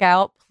us to check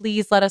out,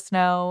 please let us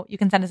know. You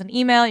can send us an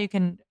email. You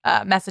can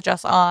message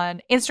us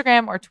on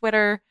Instagram or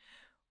Twitter.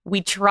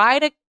 We try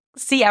to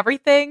see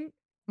everything,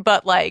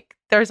 but like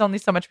there's only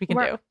so much we can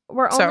do.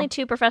 We're only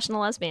 2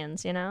 professional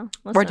lesbians, you know?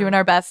 Listen. We're doing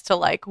our best to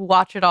like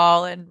watch it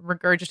all and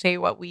regurgitate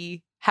what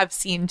we have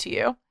seen to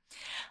you.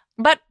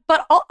 But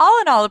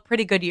all in all, a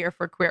pretty good year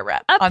for Queer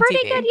Rep on pretty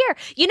TV. Good year.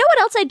 You know what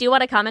else I do want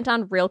to comment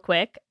on real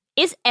quick?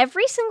 Is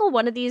every single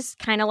one of these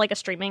kind of like a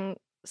streaming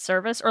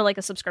service or like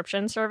a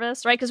subscription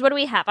service, right? Because what do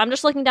we have? I'm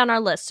just looking down our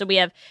list. So we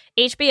have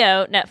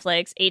HBO,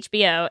 Netflix,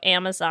 HBO,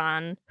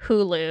 Amazon,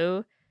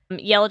 Hulu,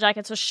 Yellow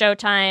Jackets was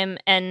Showtime,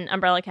 and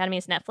Umbrella Academy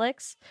is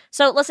Netflix.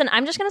 So listen,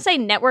 I'm just going to say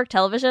network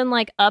television,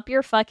 like up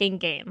your fucking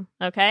game,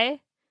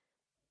 okay?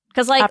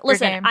 Because, like,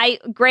 listen,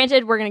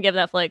 granted, we're going to give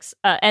Netflix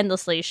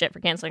endlessly shit for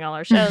canceling all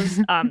our shows.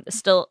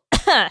 Still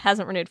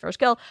hasn't renewed First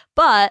Kill,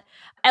 but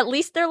at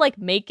least they're like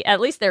at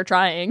least they're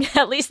trying.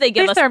 At least they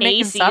give us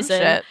a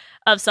season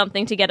of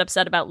something to get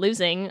upset about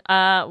losing.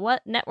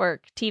 What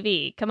network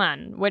TV? Come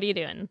on, what are you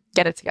doing?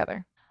 Get it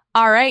together.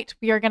 All right,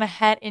 we are gonna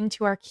head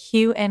into our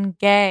Q and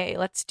Gay.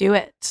 Let's do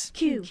it.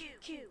 Q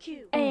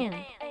and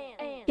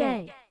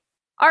Gay.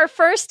 Our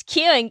first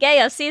Q and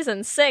Gay of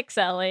season 6,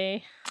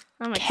 Ellie.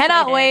 I'm excited.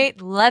 Cannot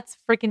wait. Let's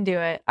freaking do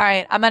it. All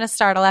right, I'm gonna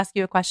start. I'll ask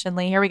you a question,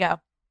 Lee. Here we go.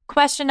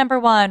 Question number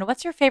 1: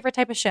 what's your favorite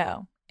type of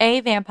show? A,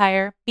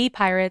 vampire, B,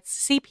 pirates,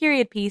 C,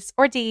 period piece,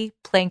 or D,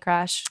 plane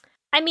crash?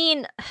 I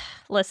mean,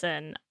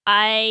 listen,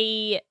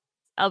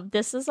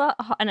 this is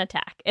an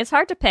attack. It's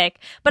hard to pick,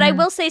 but I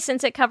will say,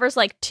 since it covers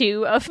like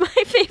 2 of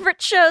my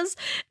favorite shows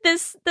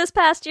this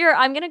past year,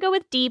 I'm gonna go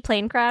with D,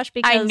 plane crash,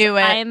 because I knew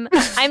it.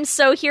 I'm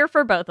so here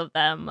for both of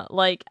them.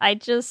 Like, I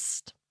do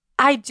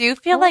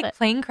feel like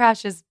plane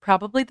crash is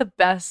probably the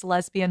best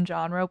lesbian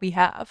genre we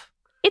have.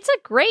 It's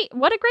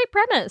what a great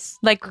premise.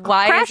 Like,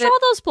 why crash is it all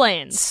those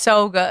planes?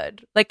 So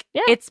good. Like,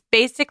 it's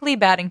basically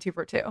batting 2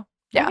 for 2.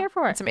 Yeah, I'm here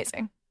for it. It's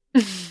amazing.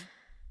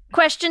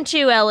 Question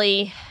 2,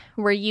 Ellie.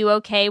 Were you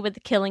okay with the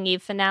Killing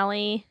Eve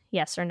finale?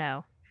 Yes or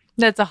no?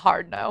 That's a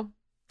hard no.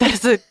 That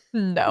is a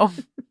no.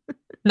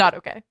 Not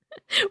okay.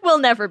 We'll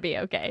never be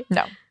okay.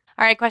 No. All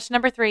right, question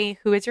number 3.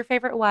 Who is your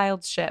favorite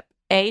wild ship?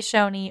 A,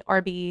 Shoni,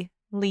 or B,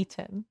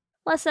 Leighton?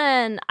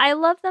 Listen, I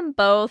love them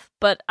both,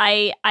 but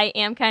I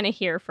am kind of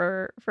here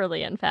for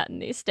Leah Fatten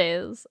these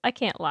days. I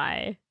can't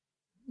lie.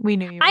 We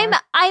knew you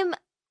were.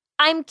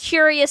 I'm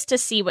curious to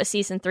see what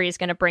season 3 is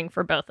going to bring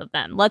for both of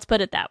them. Let's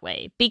put it that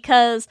way,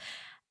 because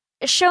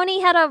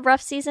Shoni had a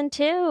rough season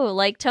too.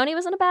 Like, Tony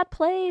was in a bad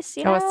place.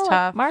 You know, was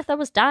tough. Martha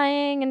was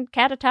dying and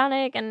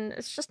catatonic, and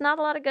it's just not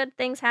a lot of good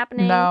things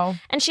happening. No.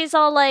 And she's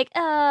all like,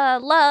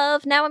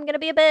 love, now I'm going to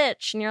be a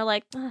bitch. And you're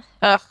like,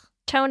 ugh,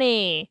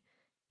 Tony,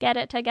 get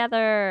it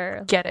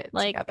together. Get it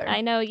like, together. I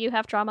know you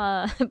have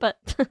trauma, but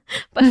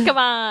come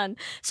on.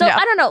 So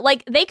I don't know.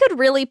 Like, they could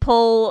really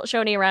pull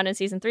Shoni around in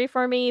season 3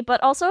 for me,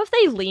 but also if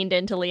they leaned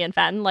into Leah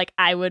Fatten, like,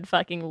 I would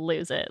fucking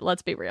lose it.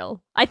 Let's be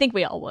real. I think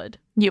we all would.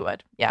 You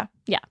would. Yeah.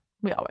 Yeah.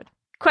 We all would.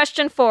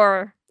 Question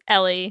 4,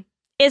 Ellie.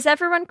 Is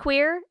everyone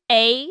queer?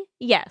 A,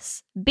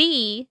 yes.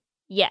 B,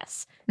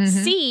 yes.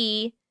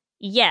 C,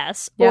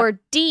 yes. Yep. Or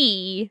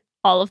D,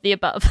 all of the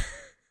above.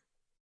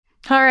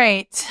 All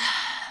right.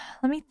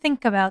 Let me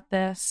think about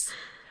this.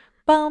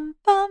 Bum,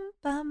 bum,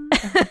 bum.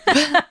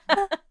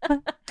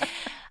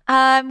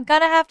 I'm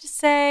gonna have to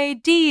say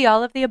D,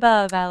 all of the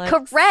above, Alex.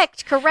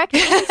 Correct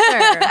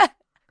answer.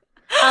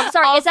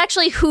 Sorry, it's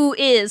actually who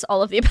is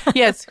all of the above.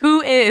 Yes,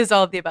 who is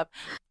all of the above.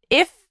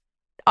 If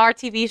our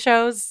TV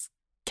shows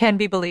can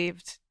be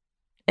believed,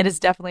 it is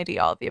definitely D,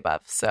 all of the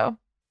above. So,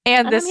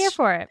 and I'm here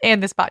for it.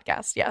 And this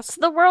podcast, yes. It's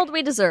the world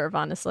we deserve,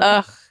 honestly.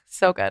 Ugh,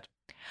 so good.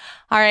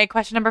 All right,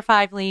 question number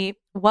 5, Lee.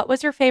 What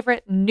was your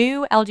favorite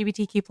new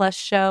LGBTQ plus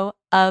show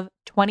of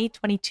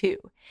 2022?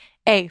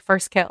 A,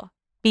 First Kill.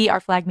 B,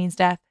 Our Flag Means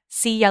Death.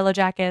 C, Yellow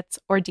Jackets.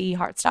 Or D,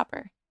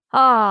 Heartstopper.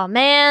 Oh,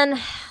 man.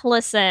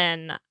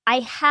 Listen,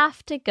 I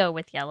have to go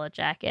with Yellow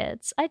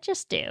Jackets. I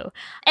just do.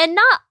 And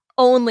not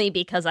only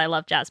because I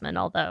love Jasmine,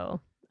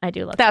 although I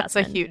do love That's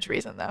Jasmine. a huge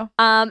reason, though.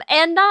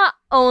 And not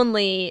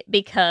only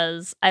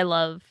because I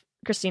love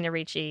Christina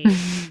Ricci,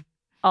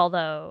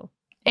 although...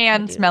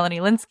 And Melanie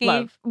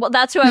Linsky. Well,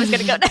 that's who I was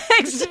going to go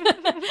next.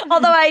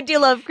 Although I do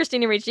love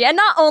Christina Ricci. And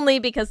not only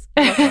because...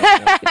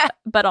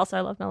 but also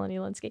I love Melanie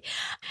Linsky.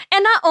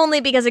 And not only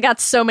because it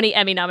got so many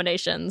Emmy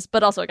nominations,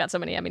 but also it got so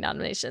many Emmy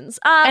nominations.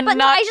 And but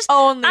not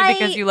only I,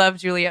 because you love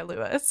Juliette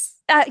Lewis.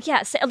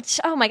 Yes.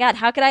 Oh my God.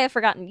 How could I have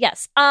forgotten?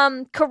 Yes.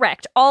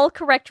 Correct. All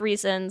correct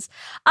reasons.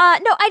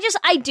 No,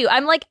 I do.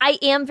 I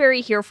am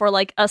very here for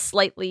like a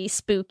slightly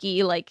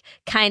spooky, like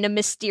kind of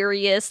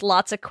mysterious,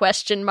 lots of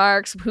question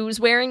marks. Who's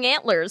wearing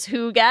antlers?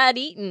 Who got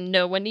eaten?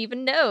 No one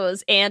even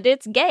knows. And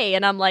it's gay.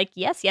 And I'm like,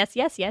 yes.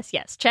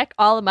 Check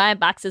all of my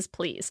boxes,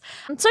 please.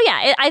 So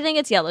yeah, I think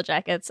it's Yellow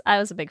Jackets. I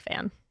was a big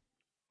fan.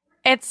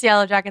 It's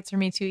Yellow Jackets for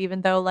me too,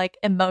 even though like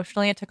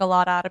emotionally it took a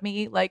lot out of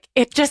me. Like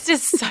it just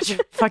is such a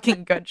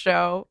fucking good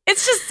show.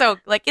 It's just so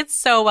like it's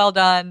so well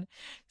done,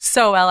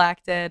 so well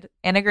acted,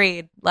 and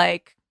agreed.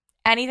 Like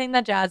anything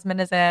that Jasmine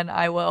is in,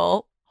 I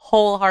will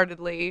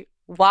wholeheartedly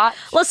watch.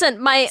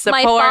 Listen, my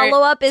support,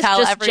 follow up is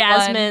just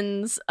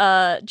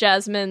everyone.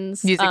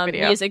 Jasmine's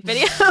music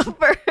video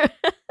for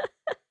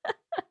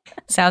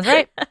Sounds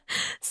right.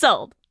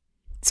 Sold.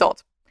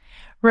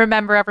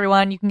 Remember,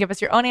 everyone, you can give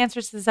us your own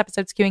answers to this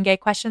episode's Q and Gay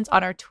questions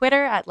on our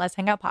Twitter at Let's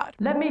Hang Out Pod.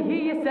 Let me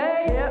hear you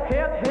say hip,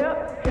 hip,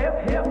 hip,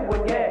 hip, hip,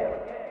 with gay.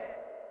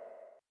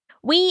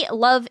 We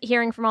love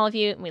hearing from all of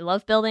you, and we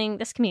love building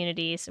this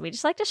community, so we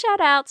just like to shout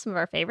out some of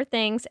our favorite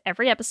things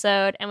every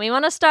episode, and we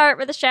want to start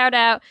with a shout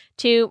out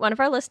to one of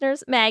our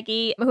listeners,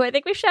 Maggie, who I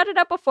think we've shouted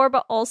out before,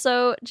 but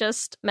also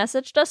just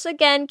messaged us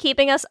again,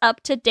 keeping us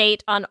up to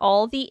date on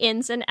all the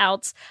ins and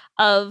outs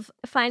of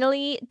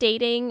finally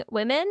dating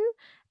women.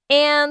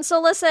 And so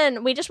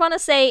listen, we just want to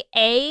say,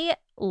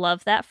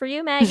 love that for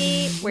you,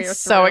 Maggie. We're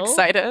so thrilled.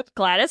 excited.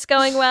 Glad it's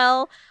going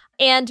well.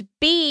 And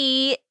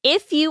B,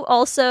 if you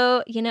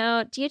also,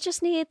 do you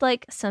just need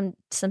like some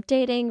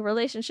dating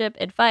relationship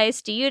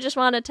advice? Do you just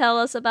want to tell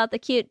us about the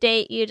cute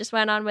date you just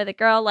went on with a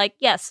girl? Like,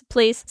 yes,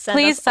 please send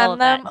all of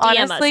them. that. DM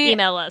Honestly, us,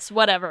 email us,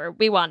 whatever.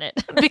 We want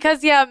it.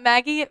 Because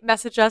Maggie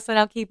messaged us, and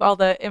I'll keep all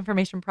the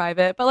information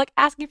private, but like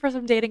asking for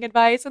some dating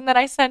advice, and then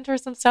I sent her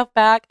some stuff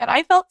back, and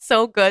I felt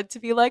so good to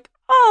be like,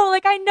 oh,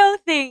 like I know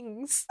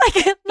things. Like,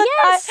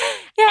 yes.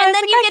 And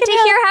then you get to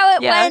hear how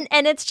it went,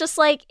 and it's just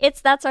like,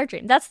 that's our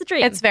dream. That's the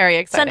dream. It's very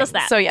exciting. Send us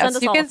that. So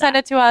yes, you can send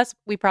that. it to us.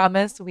 We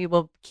promise we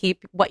will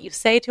keep what you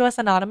say to us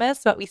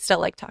anonymous, but we still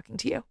like talking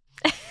to you.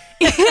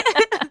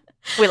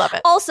 We love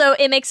it. Also,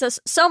 it makes us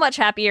so much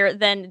happier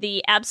than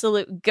the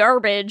absolute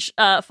garbage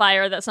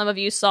fire that some of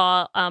you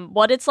saw.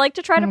 What it's like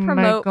to try to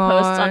promote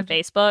posts on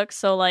Facebook.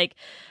 So, like,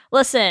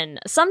 listen,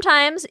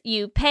 sometimes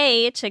you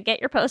pay to get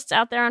your posts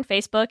out there on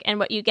Facebook, and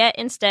what you get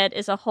instead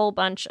is a whole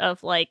bunch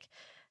of like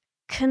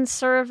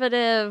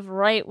conservative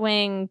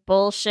right-wing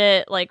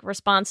bullshit like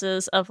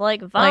responses of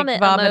like vomit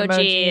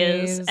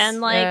emojis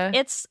and like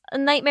it's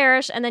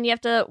nightmarish, and then you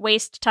have to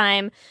waste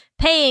time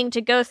paying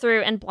to go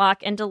through and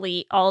block and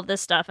delete all of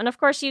this stuff, and of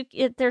course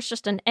there's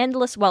just an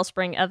endless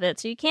wellspring of it,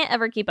 so you can't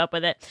ever keep up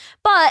with it.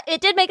 But it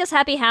did make us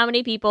happy how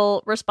many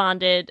people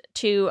responded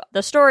to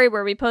the story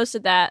where we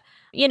posted that,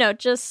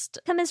 just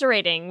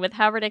commiserating with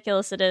how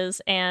ridiculous it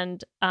is,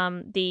 and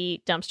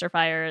the dumpster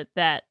fire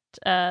that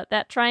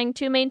trying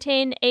to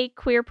maintain a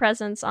queer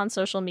presence on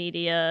social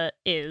media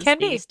is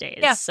these days.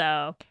 Yeah.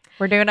 So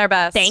we're doing our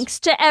best. Thanks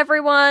to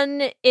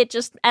everyone. It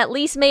just at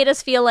least made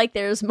us feel like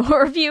there's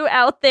more of you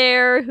out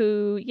there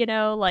who,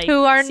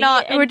 who are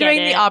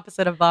doing the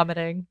opposite of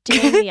vomiting.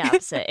 Doing the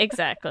opposite.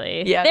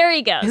 Exactly. Yeah. There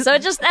you go. So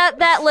just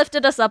that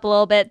lifted us up a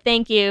little bit.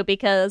 Thank you,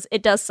 because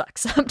it does suck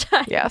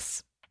sometimes.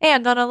 Yes.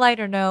 And on a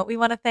lighter note, we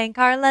want to thank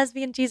our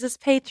Lesbian Jesus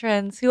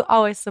patrons who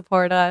always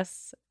support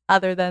us,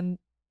 other than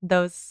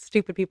those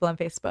stupid people on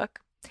Facebook.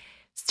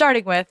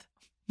 Starting with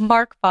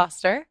Mark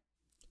Foster,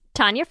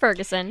 Tanya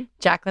Ferguson,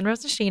 Jacqueline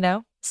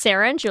Rosacino,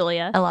 Sarah and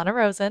Julia, Alana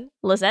Rosen,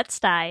 Lizette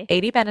Stye,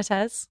 Adi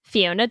Benitez,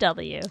 Fiona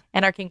W.,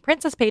 and our King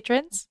Princess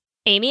patrons,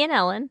 Amy and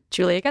Ellen,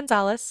 Julia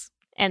Gonzalez,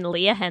 and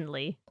Leah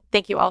Henley.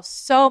 Thank you all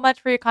so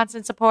much for your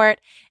constant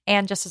support.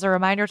 And just as a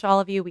reminder to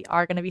all of you, we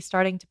are going to be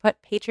starting to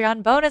put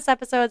Patreon bonus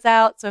episodes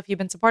out. So if you've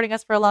been supporting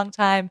us for a long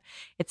time,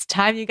 it's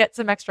time you get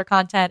some extra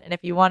content. And if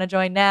you want to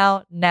join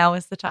now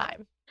is the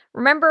time.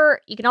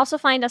 Remember, you can also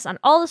find us on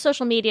all the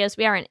social medias.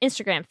 We are on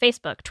Instagram,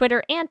 Facebook,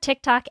 Twitter, and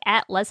TikTok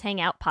at Let's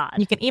Hang Out Pod.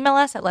 You can email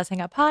us at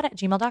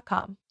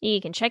letshangoutpod@gmail.com.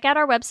 You can check out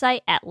our website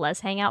at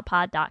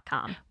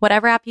letshangoutpod.com.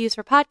 Whatever app you use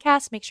for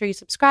podcasts, make sure you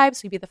subscribe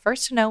so you'll be the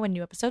first to know when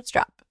new episodes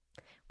drop.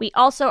 We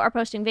also are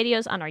posting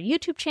videos on our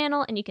YouTube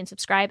channel, and you can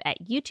subscribe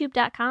at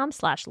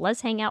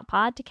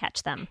youtube.com/letshangoutpod to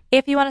catch them.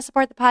 If you want to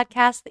support the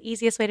podcast, the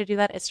easiest way to do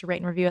that is to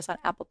rate and review us on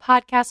Apple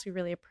Podcasts. We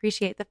really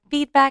appreciate the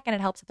feedback, and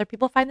it helps other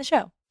people find the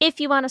show. If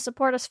you want to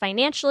support us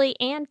financially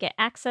and get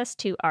access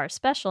to our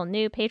special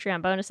new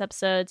Patreon bonus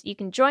episodes, you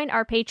can join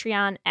our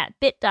Patreon at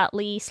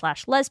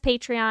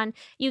bit.ly/lespatreon.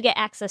 You get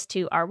access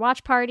to our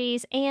watch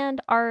parties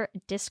and our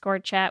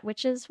Discord chat,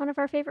 which is one of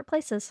our favorite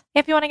places.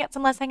 If you want to get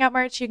some Let's Hang Out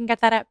merch, you can get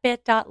that at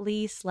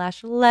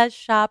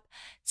bit.ly/lesshop.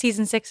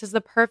 Season 6 is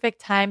the perfect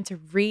time to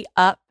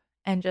re-up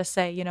and just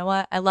say, you know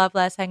what? I love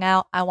Let's Hang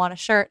Out. I want a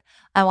shirt.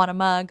 I want a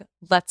mug.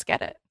 Let's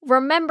get it.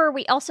 Remember,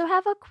 we also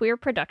have a queer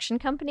production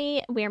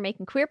company. We are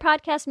making queer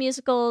podcast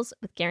musicals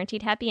with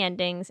guaranteed happy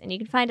endings, and you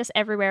can find us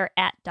everywhere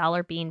at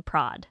Dollar Bean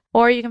Prod.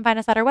 Or you can find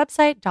us at our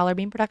website,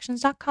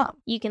 dollarbeanproductions.com.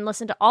 You can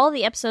listen to all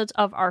the episodes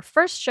of our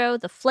first show,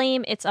 The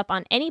Flame. It's up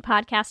on any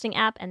podcasting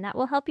app, and that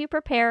will help you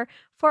prepare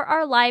for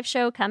our live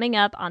show coming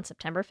up on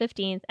September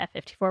 15th at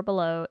 54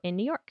 Below in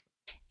New York.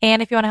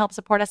 And if you want to help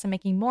support us in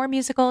making more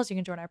musicals, you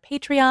can join our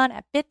Patreon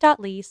at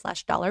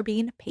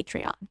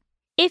bit.ly/dollarbeanpatreon.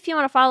 If you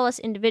want to follow us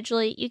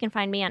individually, you can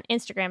find me on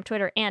Instagram,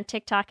 Twitter, and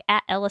TikTok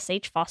at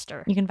LSH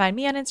Foster. You can find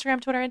me on Instagram,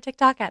 Twitter, and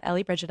TikTok at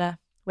Ellie Brigida.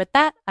 With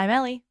that, I'm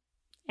Ellie.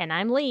 And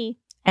I'm Lee.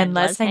 And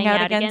let's hang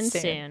out again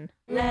soon.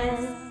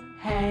 Let's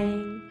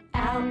hang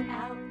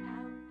out.